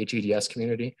 the HEDS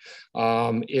community.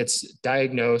 It's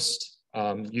diagnosed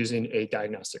using a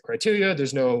diagnostic criteria.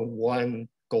 There's no one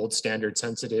gold standard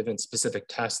sensitive and specific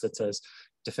test that says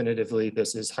definitively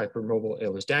this is hypermobile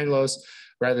Ehlers-Danlos.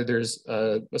 Rather, there's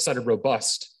a set of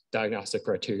robust diagnostic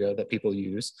criteria that people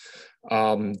use.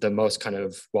 The most kind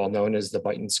of well-known is the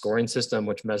Beighton scoring system,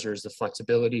 which measures the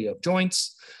flexibility of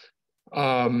joints.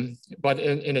 But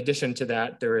in addition to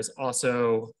that, there is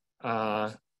also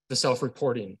the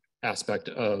self-reporting aspect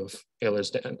of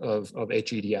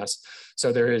HEDS.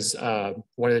 So there is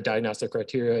one of the diagnostic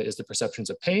criteria is the perceptions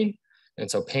of pain.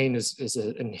 And so pain is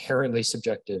an inherently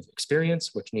subjective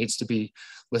experience, which needs to be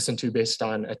listened to based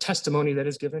on a testimony that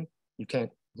is given. You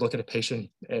can't look at a patient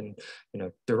and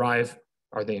derive,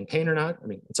 are they in pain or not? I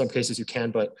mean, in some cases you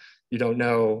can, but you don't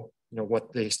know,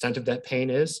 what the extent of that pain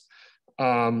is.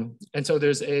 And so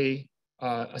there's a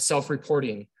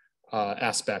self-reporting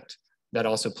aspect that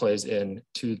also plays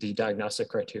into the diagnostic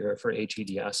criteria for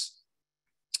HEDS.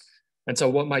 And so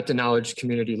what might the knowledge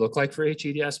community look like for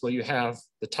HEDS? Well, you have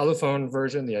the telephone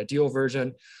version, the ideal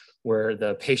version, where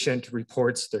the patient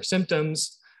reports their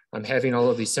symptoms. I'm having all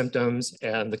of these symptoms,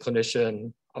 and the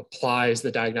clinician applies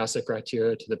the diagnostic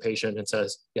criteria to the patient and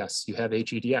says, yes, you have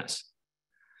HEDS.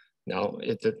 Now,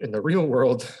 in the real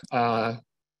world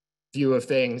view of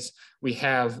things, we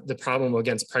have the problem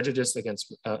against prejudice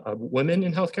against women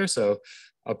in healthcare. So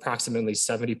approximately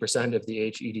 70% of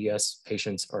the HEDS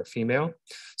patients are female.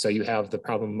 So you have the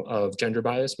problem of gender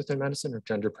bias within medicine or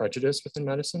gender prejudice within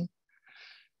medicine.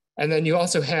 And then you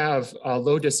also have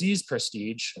low disease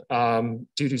prestige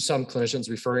due to some clinicians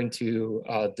referring to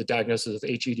the diagnosis of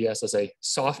HEDS as a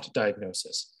soft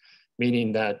diagnosis,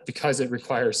 meaning that because it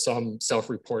requires some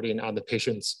self-reporting on the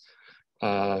patient's,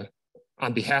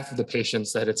 on behalf of the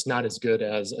patients, that it's not as good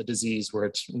as a disease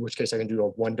where in which case I can do a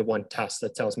one-to-one test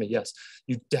that tells me, yes,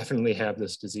 you definitely have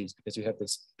this disease because you have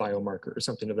this biomarker or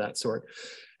something of that sort.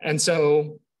 And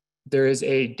so there is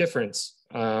a difference.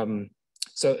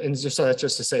 So that's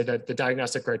just to say that the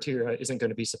diagnostic criteria isn't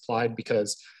going to be supplied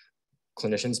because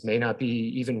clinicians may not be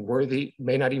even worthy,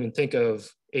 may not even think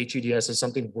of HEDS as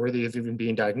something worthy of even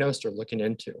being diagnosed or looking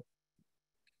into.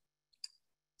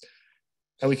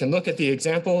 And we can look at the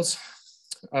examples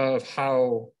of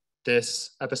how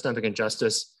this epistemic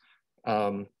injustice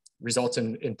results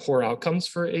in poor outcomes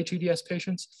for HEDS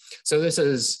patients. So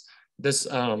this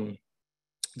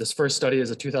first study is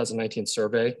a 2019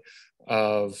 survey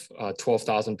of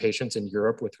 12,000 patients in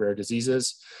Europe with rare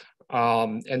diseases.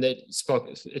 And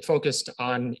it focused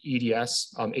on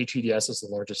EDS. HEDS is the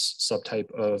largest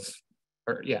subtype of,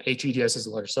 HEDS is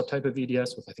the largest subtype of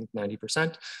EDS with I think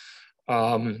 90%.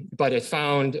 But it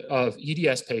found of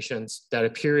EDS patients that a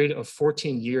period of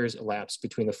 14 years elapsed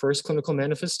between the first clinical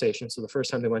manifestation, so the first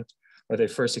time they went, or they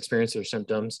first experienced their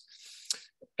symptoms,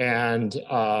 and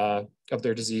of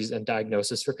their disease and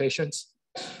diagnosis for patients.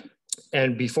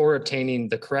 And before obtaining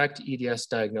the correct EDS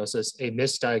diagnosis, a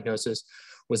misdiagnosis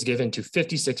was given to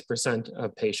 56%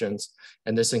 of patients,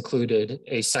 and this included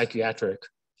a psychiatric,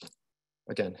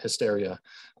 again, hysteria,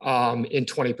 in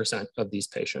 20% of these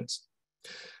patients.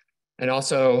 And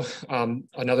also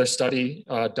another study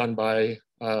done by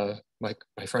my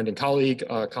friend and colleague,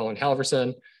 Colin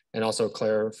Halverson, and also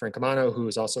Claire Francomano, who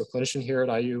is also a clinician here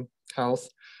at IU Health.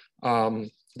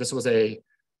 This was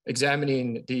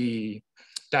examining the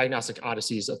diagnostic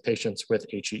odysseys of patients with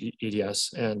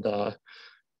HEDS. And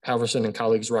Halverson and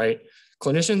colleagues write,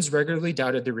 clinicians regularly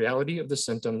doubted the reality of the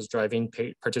symptoms driving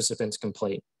participants'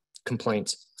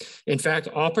 complaints. In fact,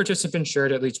 all participants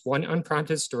shared at least one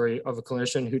unprompted story of a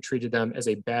clinician who treated them as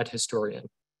a bad historian.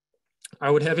 I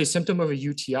would have a symptom of a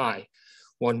UTI,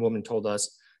 one woman told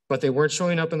us, but they weren't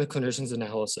showing up in the clinician's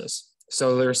analysis.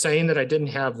 So they're saying that I didn't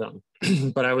have them,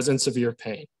 but I was in severe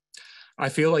pain. I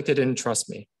feel like they didn't trust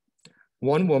me.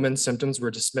 One woman's symptoms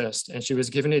were dismissed and she was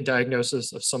given a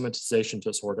diagnosis of somatization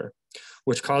disorder,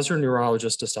 which caused her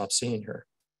neurologist to stop seeing her.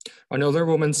 Another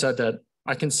woman said that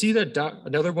I can see that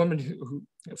another woman who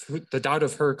the doubt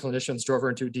of her clinicians drove her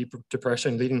into deep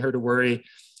depression, leading her to worry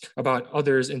about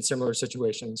others in similar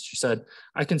situations. She said,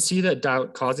 I can see that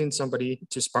doubt causing somebody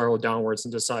to spiral downwards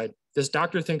and decide, this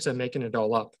doctor thinks I'm making it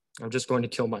all up. I'm just going to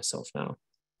kill myself now.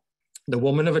 The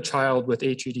woman of a child with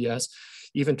HEDS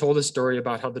even told a story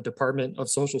about how the Department of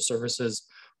Social Services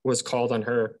was called on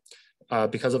her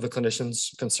because of a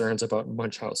clinician's concerns about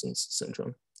Munchausen's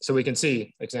syndrome. So we can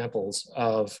see examples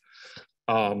of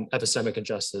epistemic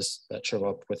injustice that show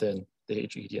up within the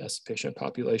HEDS patient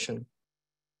population.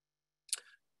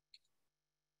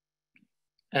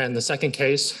 And the second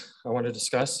case I want to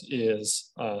discuss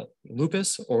is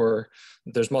lupus, or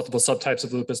there's multiple subtypes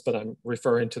of lupus, but I'm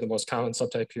referring to the most common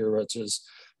subtype here, which is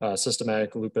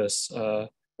systematic lupus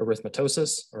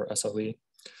erythematosus, or SLE.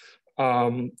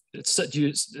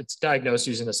 It's diagnosed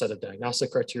using a set of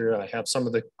diagnostic criteria. I have some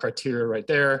of the criteria right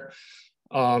there,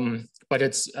 but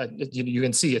it's you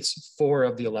can see it's 4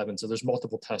 of the 11, so there's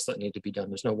multiple tests that need to be done.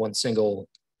 There's no one single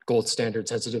gold standard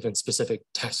sensitive and specific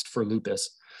test for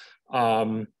lupus.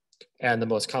 And the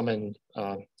most common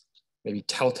maybe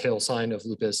telltale sign of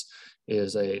lupus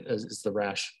is the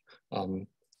rash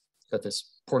that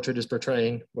this portrait is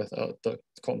portraying with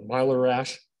it's called mylar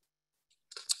rash.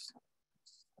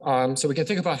 So we can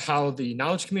think about how the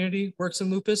knowledge community works in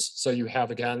lupus. So you have,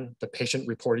 again, the patient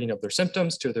reporting of their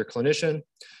symptoms to their clinician,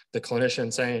 the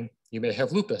clinician saying, you may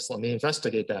have lupus, let me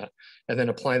investigate that, and then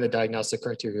applying the diagnostic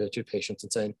criteria to patients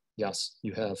and saying, yes,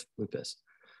 you have lupus.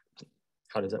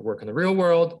 How does that work in the real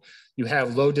world? You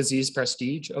have low disease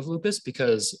prestige of lupus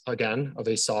because, again, of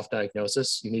a soft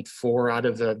diagnosis. You need 4 out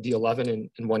of the 11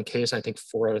 in one case, I think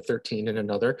 4 out of 13 in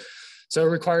another. So it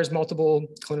requires multiple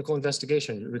clinical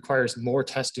investigation. It requires more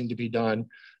testing to be done,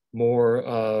 more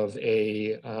of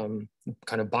a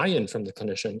kind of buy-in from the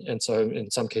clinician. And so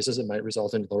in some cases, it might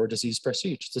result in lower disease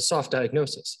prestige. It's a soft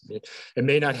diagnosis. It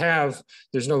may not have,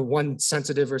 there's no one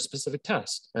sensitive or specific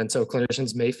test. And so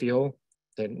clinicians may feel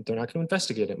that they're not going to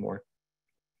investigate it more.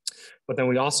 But then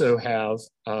we also have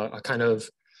a kind of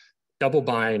double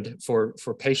bind for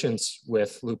patients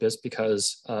with lupus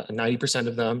because 90%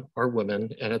 of them are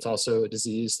women, and it's also a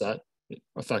disease that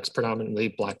affects predominantly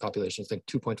Black populations. I think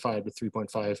 2.5 to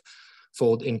 3.5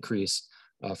 fold increase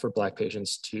for Black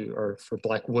patients or for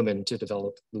Black women to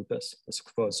develop lupus as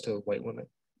opposed to white women.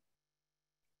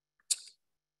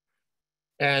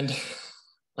 And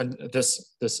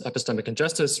this epistemic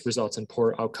injustice results in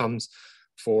poor outcomes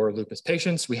for lupus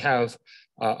patients. We have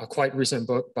a quite recent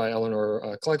book by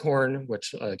Eleanor Cleghorn,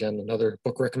 which again, another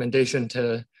book recommendation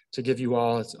to give you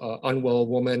all. It's Unwell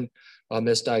Woman,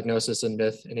 Misdiagnosis and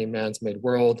Myth in a Man's Made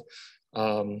World.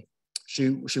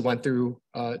 She went through,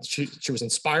 she was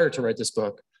inspired to write this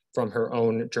book from her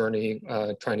own journey,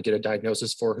 trying to get a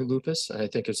diagnosis for her lupus. And I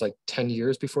think it was like 10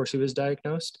 years before she was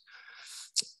diagnosed.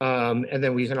 And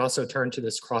then we can also turn to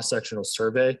this cross-sectional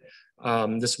survey.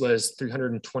 This was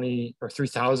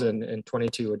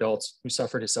 3,022 adults who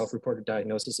suffered a self-reported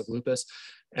diagnosis of lupus.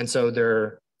 And so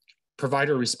their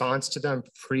provider response to them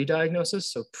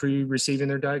pre-diagnosis, so pre-receiving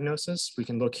their diagnosis, we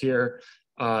can look here,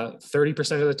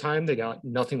 30% of the time they got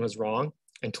nothing was wrong,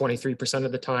 and 23%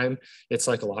 of the time it's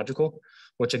psychological,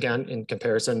 which again, in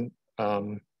comparison,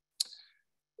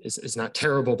 is not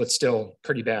terrible, but still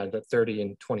pretty bad, but 30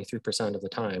 and 23% of the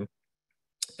time.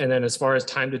 And then as far as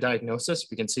time to diagnosis,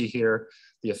 we can see here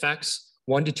the effects,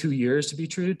 1 to 2 years to be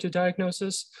treated to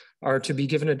diagnosis, or to be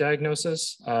given a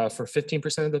diagnosis for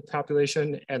 15% of the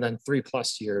population, and then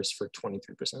 3+ years for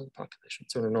 23% of the population.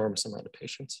 So an enormous amount of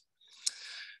patients.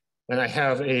 And I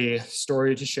have a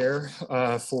story to share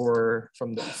from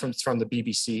the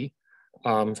BBC,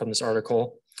 from this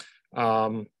article.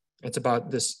 It's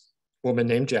about this woman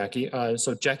named Jackie.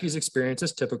 So Jackie's experience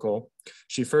is typical.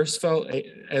 She first felt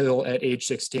ill at age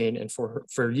 16, and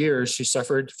for years she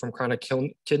suffered from chronic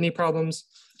kidney problems,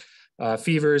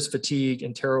 fevers, fatigue,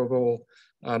 and terrible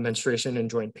menstruation and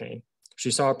joint pain.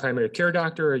 She saw a primary care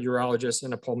doctor, a urologist,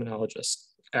 and a pulmonologist.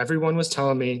 Everyone was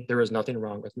telling me there was nothing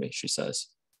wrong with me, she says.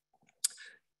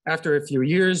 After a few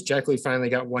years, Jackie finally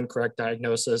got one correct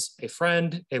diagnosis. A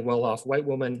friend, a well-off white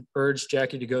woman, urged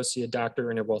Jackie to go see a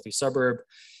doctor in a wealthy suburb.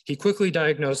 He quickly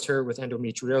diagnosed her with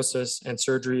endometriosis, and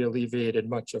surgery alleviated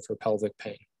much of her pelvic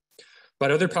pain. But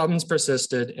other problems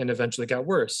persisted and eventually got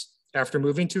worse. After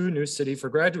moving to a new city for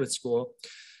graduate school,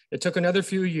 it took another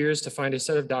few years to find a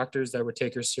set of doctors that would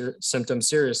take her symptoms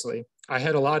seriously. I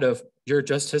had a lot of, "You're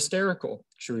just hysterical,"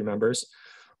 she remembers.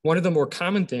 One of the more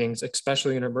common things,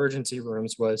 especially in emergency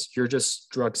rooms, was, "You're just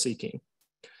drug seeking."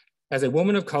 As a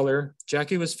woman of color,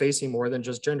 Jackie was facing more than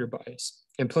just gender bias.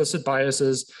 Implicit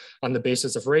biases on the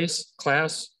basis of race,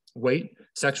 class, weight,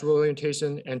 sexual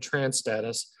orientation, and trans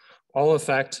status all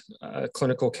affect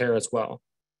clinical care as well.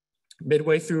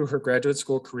 Midway through her graduate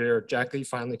school career, Jackie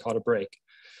finally caught a break.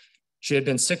 She had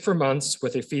been sick for months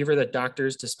with a fever that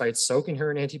doctors, despite soaking her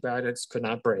in antibiotics, could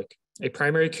not break. A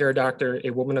primary care doctor,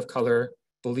 a woman of color,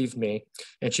 believed me,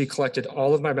 and she collected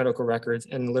all of my medical records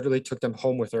and literally took them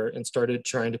home with her and started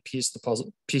trying to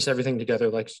piece everything together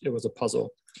like it was a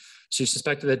puzzle. She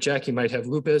suspected that Jackie might have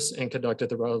lupus and conducted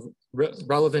the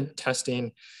relevant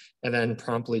testing and then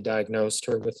promptly diagnosed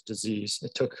her with disease.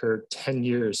 It took her 10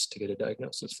 years to get a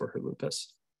diagnosis for her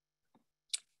lupus.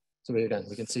 So again,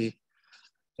 we can see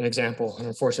an example, an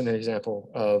unfortunate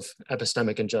example of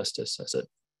epistemic injustice as it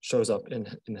shows up in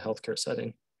the healthcare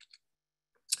setting.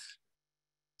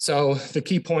 So the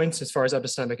key points as far as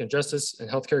epistemic injustice in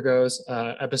healthcare goes,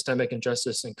 epistemic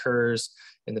injustice occurs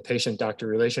in the patient-doctor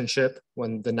relationship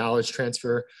when the knowledge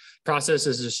transfer process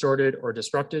is distorted or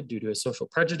disrupted due to a social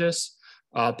prejudice.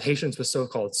 Patients with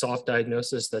so-called soft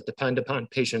diagnosis that depend upon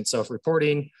patient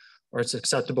self-reporting, or it's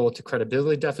acceptable to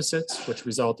credibility deficits, which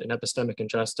result in epistemic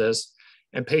injustice.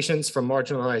 And patients from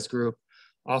marginalized groups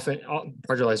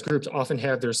often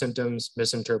have their symptoms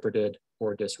misinterpreted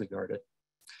or disregarded.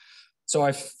 So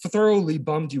I've thoroughly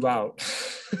bummed you out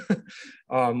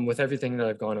with everything that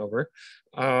I've gone over.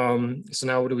 So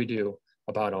now what do we do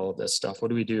about all of this stuff? What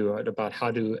do we do about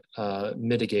how to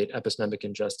mitigate epistemic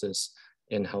injustice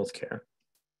in healthcare?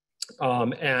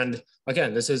 And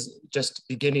again, this is just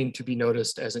beginning to be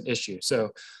noticed as an issue.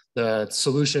 So the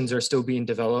solutions are still being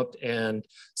developed, and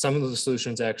some of the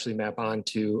solutions actually map on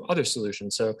to other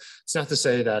solutions. So it's not to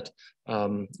say that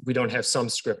we don't have some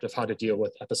script of how to deal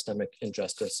with epistemic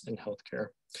injustice in healthcare.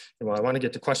 And while I want to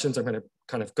get to questions, I'm going to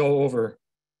kind of go over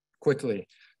quickly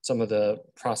some of the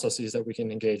processes that we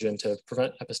can engage in to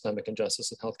prevent epistemic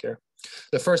injustice in healthcare.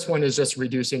 The first one is just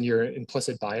reducing your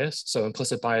implicit bias. So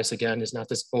implicit bias, again, is not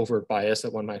this overt bias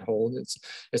that one might hold.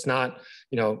 It's not,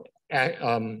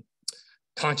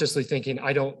 consciously thinking,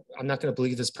 I'm not going to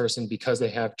believe this person because they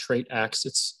have trait X.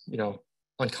 It's,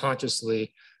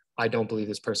 unconsciously, I don't believe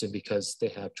this person because they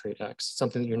have trait X,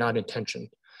 something that you're not intention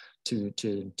to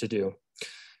do.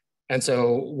 And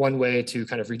so one way to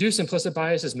kind of reduce implicit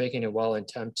bias is making a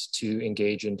well-attempt to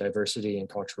engage in diversity and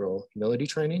cultural humility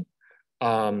training.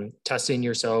 Testing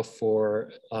yourself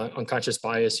for unconscious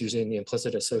bias using the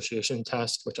implicit association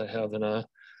test, which I have in a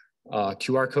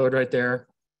QR code right there.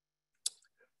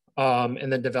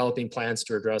 And then developing plans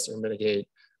to address or mitigate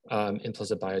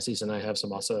implicit biases. And I have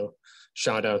some also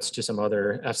shout outs to some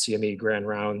other FCME grand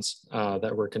rounds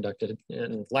that were conducted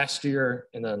in last year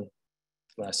and then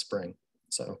last spring.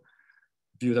 So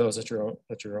view those at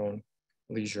your own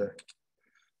leisure.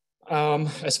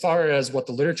 As far as what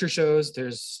the literature shows,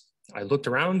 I looked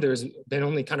around, there's been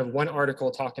only kind of one article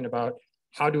talking about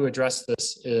how to address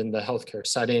this in the healthcare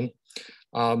setting.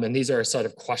 And these are a set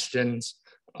of questions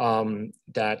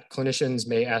that clinicians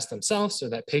may ask themselves or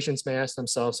that patients may ask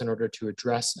themselves in order to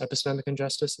address epistemic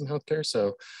injustice in healthcare.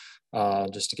 So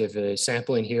just to give a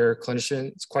sampling here,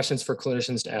 questions for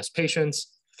clinicians to ask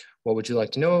patients. What would you like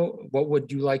to know? What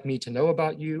would you like me to know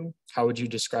about you? How would you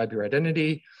describe your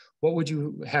identity? What would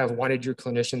you have wanted your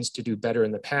clinicians to do better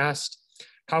in the past?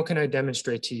 How can I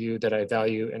demonstrate to you that I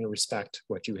value and respect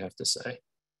what you have to say?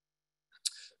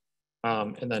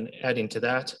 And then adding to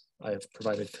that, I've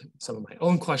provided some of my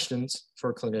own questions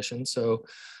for clinicians. So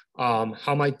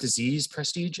how might disease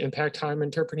prestige impact how I'm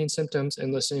interpreting symptoms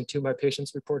and listening to my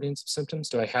patients' reporting symptoms?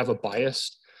 Do I have a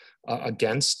bias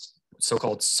against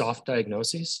so-called soft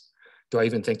diagnoses? Do I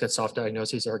even think that soft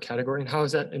diagnoses are a category? And how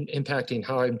is that impacting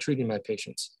how I'm treating my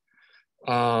patients?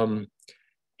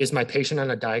 Is my patient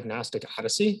on a diagnostic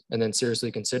odyssey? And then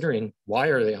seriously considering, why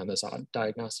are they on this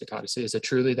diagnostic odyssey? Is it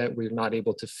truly that we're not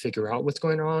able to figure out what's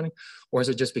going on? Or is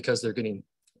it just because they're getting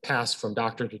passed from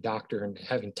doctor to doctor and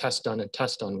having test done and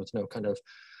test done with no kind of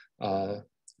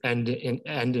end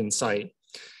in sight?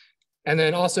 And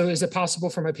then also, is it possible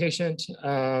for my patient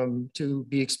to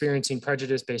be experiencing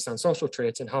prejudice based on social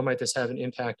traits, and how might this have an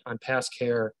impact on past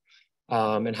care,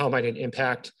 and how might it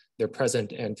impact their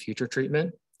present and future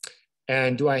treatment?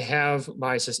 And do I have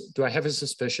a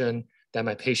suspicion that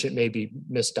my patient may be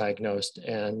misdiagnosed,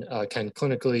 and can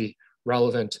clinically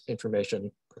relevant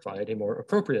information provide a more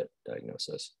appropriate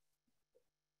diagnosis?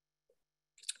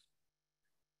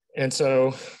 And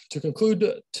so to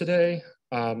conclude today,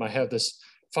 I have this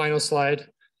final slide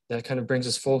that kind of brings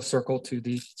us full circle to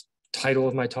the title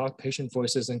of my talk, Patient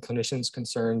Voices and Clinicians'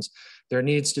 Concerns. There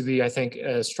needs to be, I think,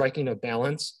 striking a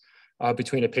balance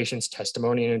between a patient's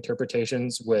testimony and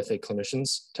interpretations with a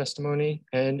clinician's testimony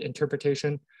and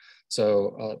interpretation.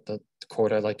 So the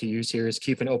quote I like to use here is,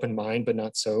 keep an open mind, but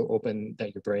not so open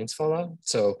that your brains fall out.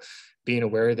 So being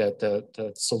aware that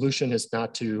the solution is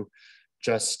not to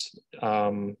just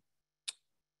go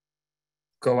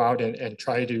out and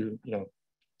try to,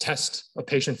 test a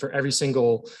patient for every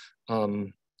single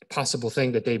possible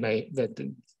thing that they may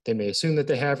assume that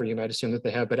they have, or you might assume that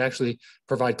they have, but actually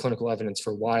provide clinical evidence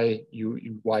for why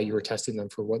you are testing them,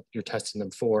 for what you're testing them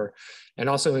for, and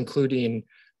also including,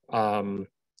 not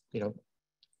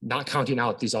counting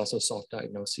out these also soft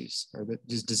diagnoses, or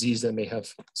these diseases that may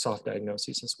have soft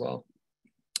diagnoses as well.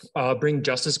 Bring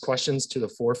justice questions to the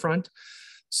forefront.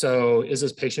 So is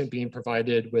this patient being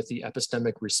provided with the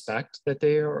epistemic respect that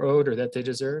they are owed or that they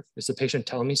deserve? Is the patient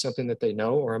telling me something that they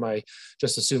know, or am I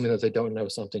just assuming that they don't know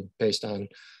something based on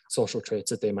social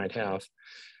traits that they might have?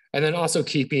 And then also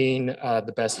keeping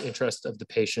the best interest of the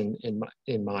patient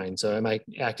in mind. So am I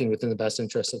acting within the best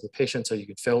interest of the patient? So you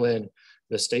could fill in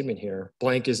the statement here,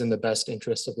 blank is in the best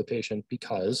interest of the patient,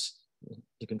 because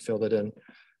you can fill it in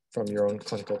from your own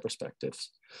clinical perspectives.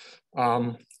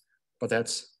 But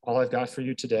that's all I've got for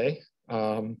you today.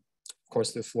 Of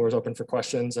course, the floor is open for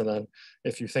questions. And then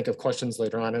if you think of questions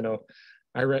later on, I know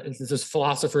this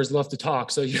philosophers love to talk,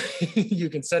 so you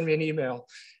can send me an email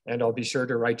and I'll be sure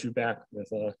to write you back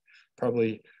with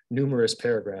probably numerous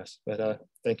paragraphs. But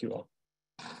thank you all.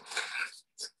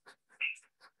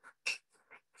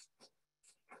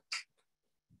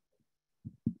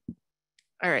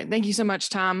 All right, thank you so much,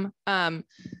 Tom. The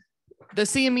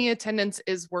CME attendance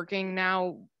is working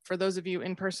now. For those of you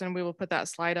in person, we will put that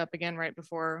slide up again right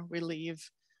before we leave.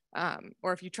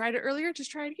 Or if you tried it earlier,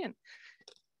 just try it again.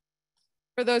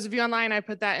 For those of you online, I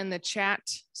put that in the chat,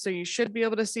 so you should be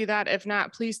able to see that. If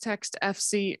not, please text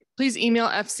FC, please email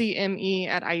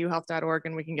fcme@iuhealth.org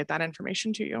and we can get that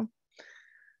information to you.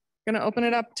 I'm gonna open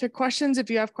it up to questions. If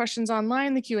you have questions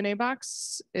online, the Q&A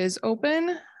box is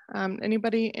open.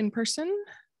 Anybody in person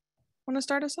want to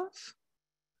start us off?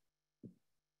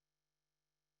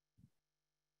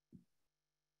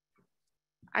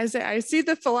 I see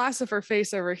the philosopher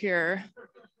face over here.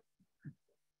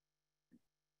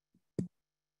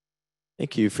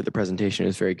 Thank you for the presentation. It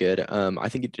was very good. I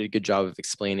think you did a good job of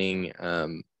explaining,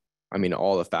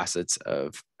 all the facets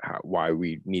of why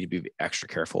we need to be extra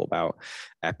careful about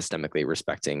epistemically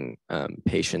respecting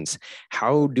patients.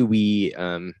 How do we,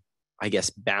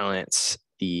 balance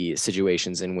the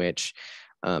situations in which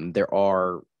there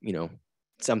are,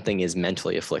 something is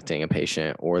mentally afflicting a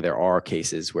patient, or there are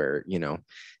cases where,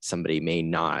 somebody may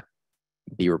not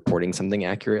be reporting something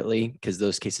accurately, because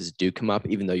those cases do come up,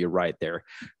 even though you're right, they're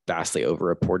vastly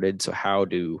overreported. So how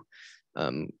do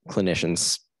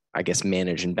clinicians,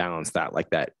 manage and balance that? Like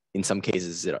that, in some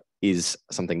cases, it is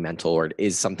something mental, or it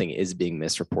is something is being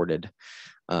misreported,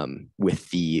 with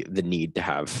the need to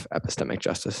have epistemic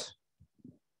justice.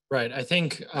 Right. I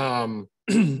think,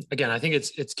 again, I think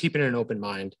it's keeping an open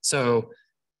mind. So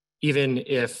even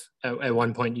if at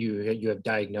one point you have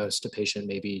diagnosed a patient,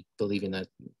 maybe believing that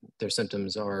their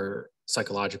symptoms are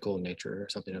psychological in nature or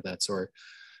something of that sort,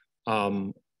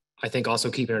 I think also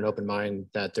keeping an open mind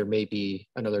that there may be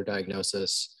another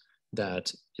diagnosis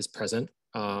that is present.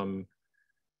 And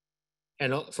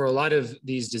for a lot of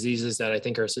these diseases that I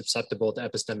think are susceptible to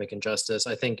epistemic injustice,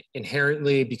 I think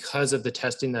inherently, because of the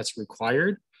testing that's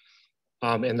required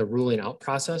and the ruling out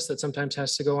process that sometimes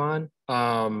has to go on,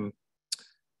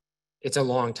 it's a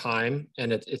long time,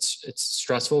 and it's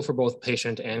stressful for both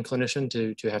patient and clinician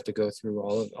to have to go through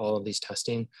all of these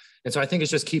testing. And so I think it's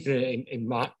just keeping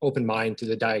an open mind to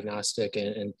the diagnostic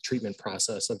and treatment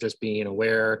process of just being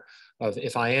aware of,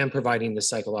 if I am providing the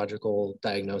psychological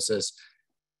diagnosis,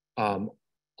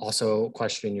 also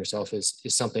questioning yourself, is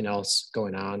something else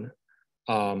going on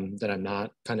that I'm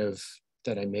not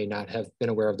that I may not have been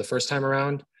aware of the first time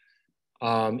around.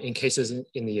 In cases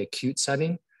in the acute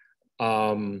setting,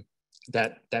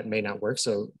 that may not work.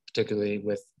 So particularly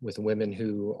with women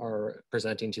who are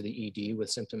presenting to the ED with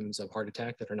symptoms of heart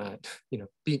attack that are not,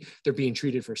 they're being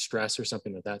treated for stress or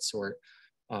something of that sort.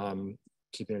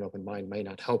 Keeping an open mind may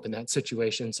not help in that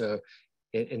situation. So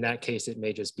in that case, it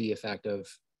may just be a fact of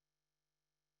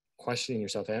questioning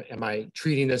yourself. Am I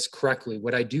treating this correctly?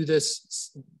 Would I do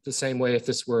this the same way if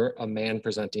this were a man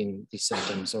presenting these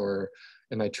symptoms, or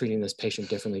am I treating this patient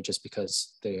differently just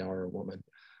because they are a woman?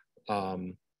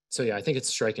 So yeah, I think it's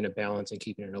striking a balance and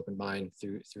keeping an open mind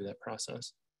through that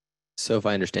process. So if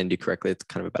I understand you correctly, it's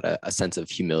kind of about a sense of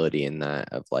humility in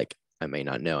that, of like, I may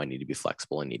not know, I need to be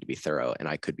flexible, I need to be thorough, and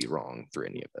I could be wrong through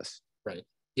any of this. Right.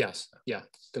 Yes. Yeah.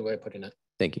 Good way of putting it.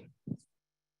 Thank you.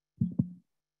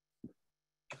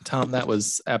 Tom, that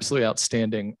was absolutely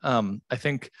outstanding. I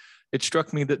think it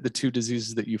struck me that the two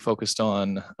diseases that you focused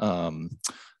on,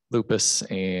 lupus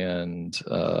and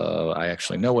I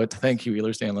actually know it, thank you,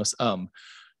 Ehlers-Danlos,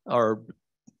 are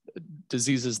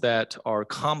diseases that are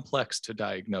complex to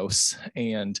diagnose.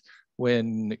 And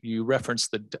when you reference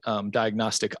the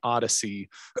diagnostic odyssey,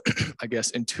 I guess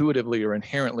intuitively or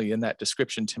inherently in that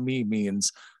description to me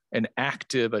means an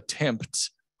active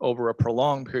attempt over a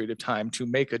prolonged period of time to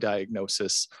make a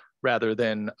diagnosis, rather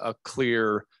than a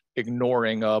clear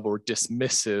ignoring of or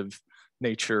dismissive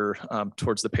nature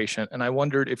towards the patient. And I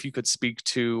wondered if you could speak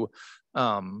to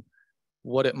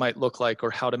what it might look like,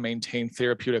 or how to maintain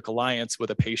therapeutic alliance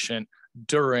with a patient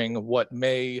during what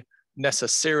may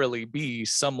necessarily be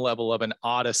some level of an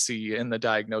odyssey in the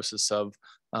diagnosis of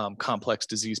complex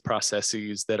disease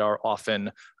processes that are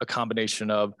often a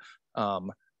combination of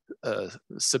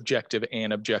subjective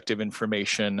and objective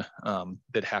information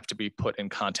that have to be put in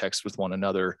context with one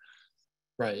another.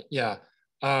 Right. Yeah.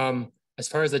 As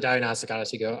far as the diagnostic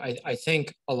odyssey go, I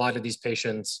think a lot of these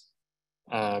patients,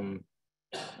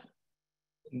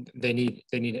 they need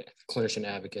clinician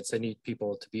advocates. They need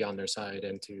people to be on their side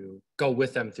and to go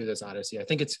with them through this odyssey. I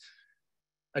think it's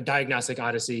a diagnostic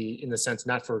odyssey in the sense,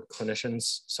 not for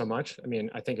clinicians so much. I mean,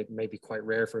 I think it may be quite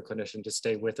rare for a clinician to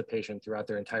stay with a patient throughout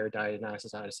their entire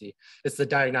diagnosis odyssey. It's the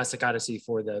diagnostic odyssey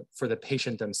for the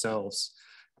patient themselves.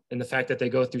 And the fact that they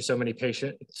go through so many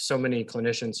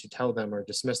clinicians who tell them or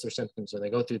dismiss their symptoms, or they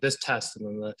go through this test and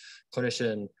then the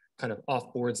clinician kind of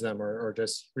offboards them or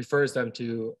just refers them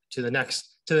to the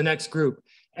next group.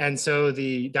 And so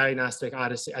the diagnostic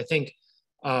odyssey, I think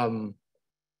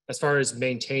As far as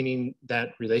maintaining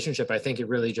that relationship, I think it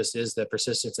really just is the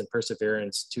persistence and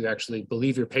perseverance to actually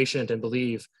believe your patient and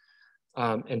believe,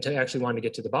 and to actually want to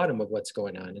get to the bottom of what's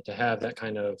going on, and to have that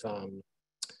kind of,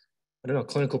 I don't know,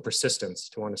 clinical persistence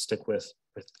to want to stick with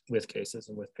cases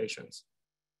and with patients.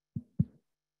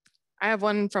 I have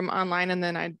one from online, and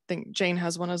then I think Jane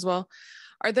has one as well.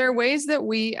 Are there ways that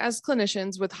we as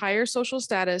clinicians with higher social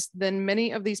status than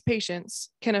many of these patients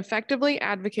can effectively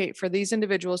advocate for these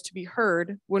individuals to be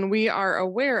heard when we are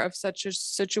aware of such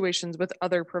situations with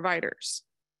other providers?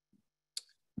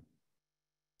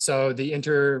 So the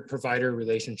inter-provider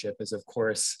relationship is, of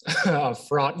course,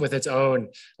 fraught with its own.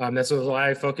 That's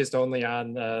why I focused only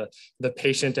on the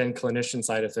patient and clinician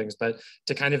side of things, but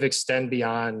to kind of extend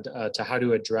beyond to how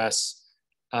to address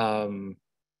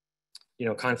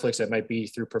conflicts that might be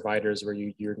through providers, where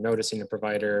you're noticing a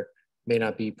provider may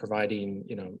not be providing,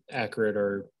 accurate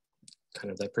or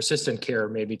kind of like persistent care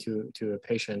maybe to a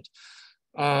patient.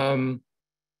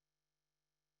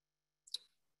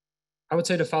 I would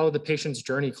say to follow the patient's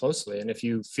journey closely. And if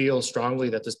you feel strongly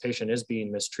that this patient is being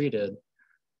mistreated,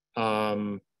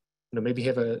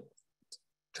 maybe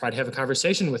try to have a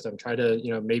conversation with them, try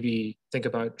to, maybe think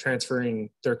about transferring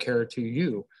their care to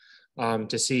you,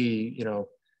 to see,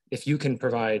 if you can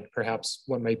provide perhaps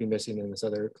what might be missing in this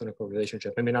other clinical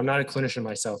relationship. I mean, I'm not a clinician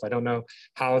myself. I don't know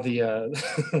how the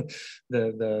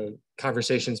the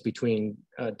conversations between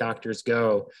doctors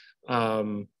go,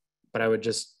 but I would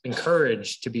just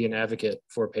encourage to be an advocate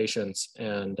for patients.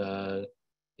 And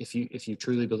if you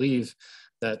truly believe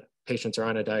that patients are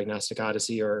on a diagnostic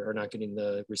odyssey or not getting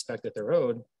the respect that they're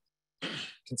owed,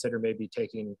 consider maybe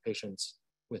taking patients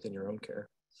within your own care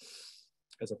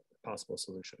as a possible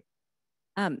solution.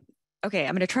 Okay,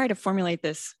 I'm going to try to formulate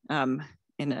this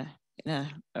in a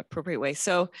appropriate way.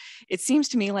 So it seems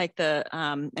to me like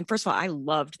and first of all, I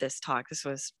loved this talk. This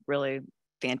was really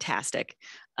fantastic.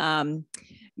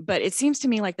 But it seems to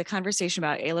me like the conversation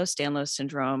about Ehlers-Danlos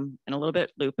syndrome and a little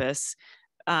bit lupus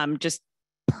just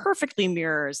perfectly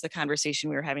mirrors the conversation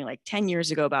we were having like 10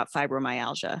 years ago about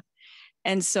fibromyalgia.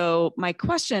 And so my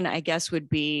question, I guess, would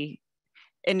be,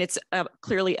 and it's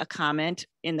clearly a comment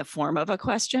in the form of a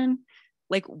question,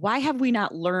 like, why have we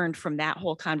not learned from that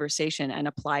whole conversation and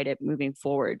applied it moving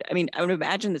forward? I mean, I would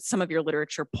imagine that some of your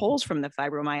literature pulls from the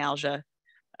fibromyalgia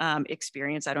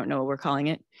experience. I don't know what we're calling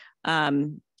it.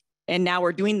 And now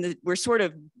we're sort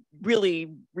of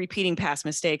really repeating past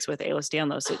mistakes with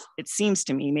Ehlers-Danlos. It seems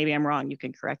to me, maybe I'm wrong, you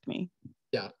can correct me.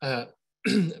 Yeah,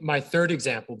 my third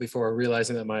example before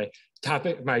realizing that my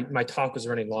talk was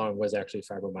running long was actually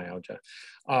fibromyalgia.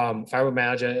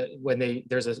 Fibromyalgia,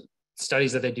 there's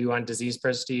studies that they do on disease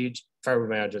prestige,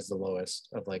 fibromyalgia is the lowest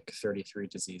of like 33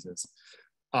 diseases.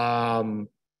 And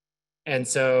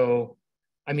so,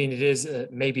 I mean, it is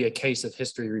maybe a case of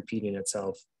history repeating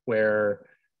itself, where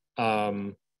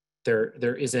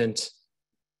there isn't,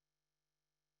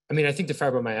 I mean, I think the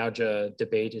fibromyalgia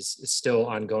debate is still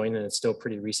ongoing, and it's still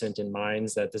pretty recent in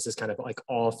minds that this is kind of like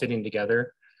all fitting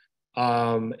together.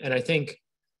 And I think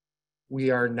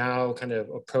we are now kind of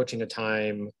approaching a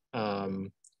time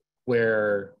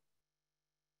where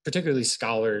particularly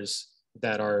scholars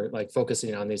that are like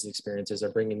focusing on these experiences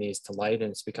are bringing these to light,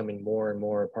 and it's becoming more and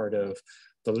more a part of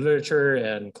the literature,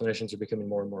 and clinicians are becoming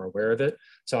more and more aware of it.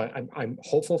 So I'm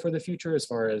hopeful for the future, as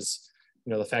far as,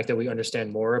 the fact that we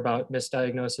understand more about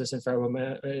misdiagnosis and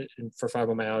for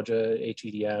fibromyalgia,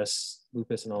 HEDS,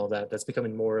 lupus, and all of that. That's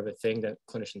becoming more of a thing that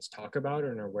clinicians talk about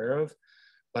and are aware of.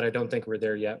 But I don't think we're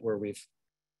there yet where we've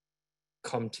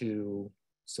come to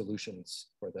solutions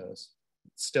for those.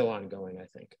 It's still ongoing, I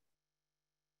think.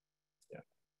 Yeah.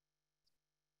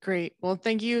 Great. Well,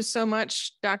 thank you so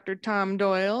much, Dr. Tom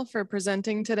Doyle, for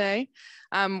presenting today.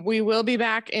 We will be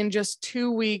back in just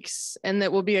 2 weeks, and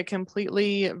that will be a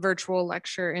completely virtual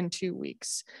lecture in 2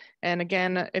 weeks. And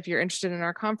again, if you're interested in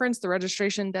our conference, the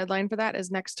registration deadline for that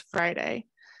is next Friday.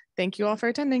 Thank you all for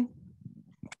attending.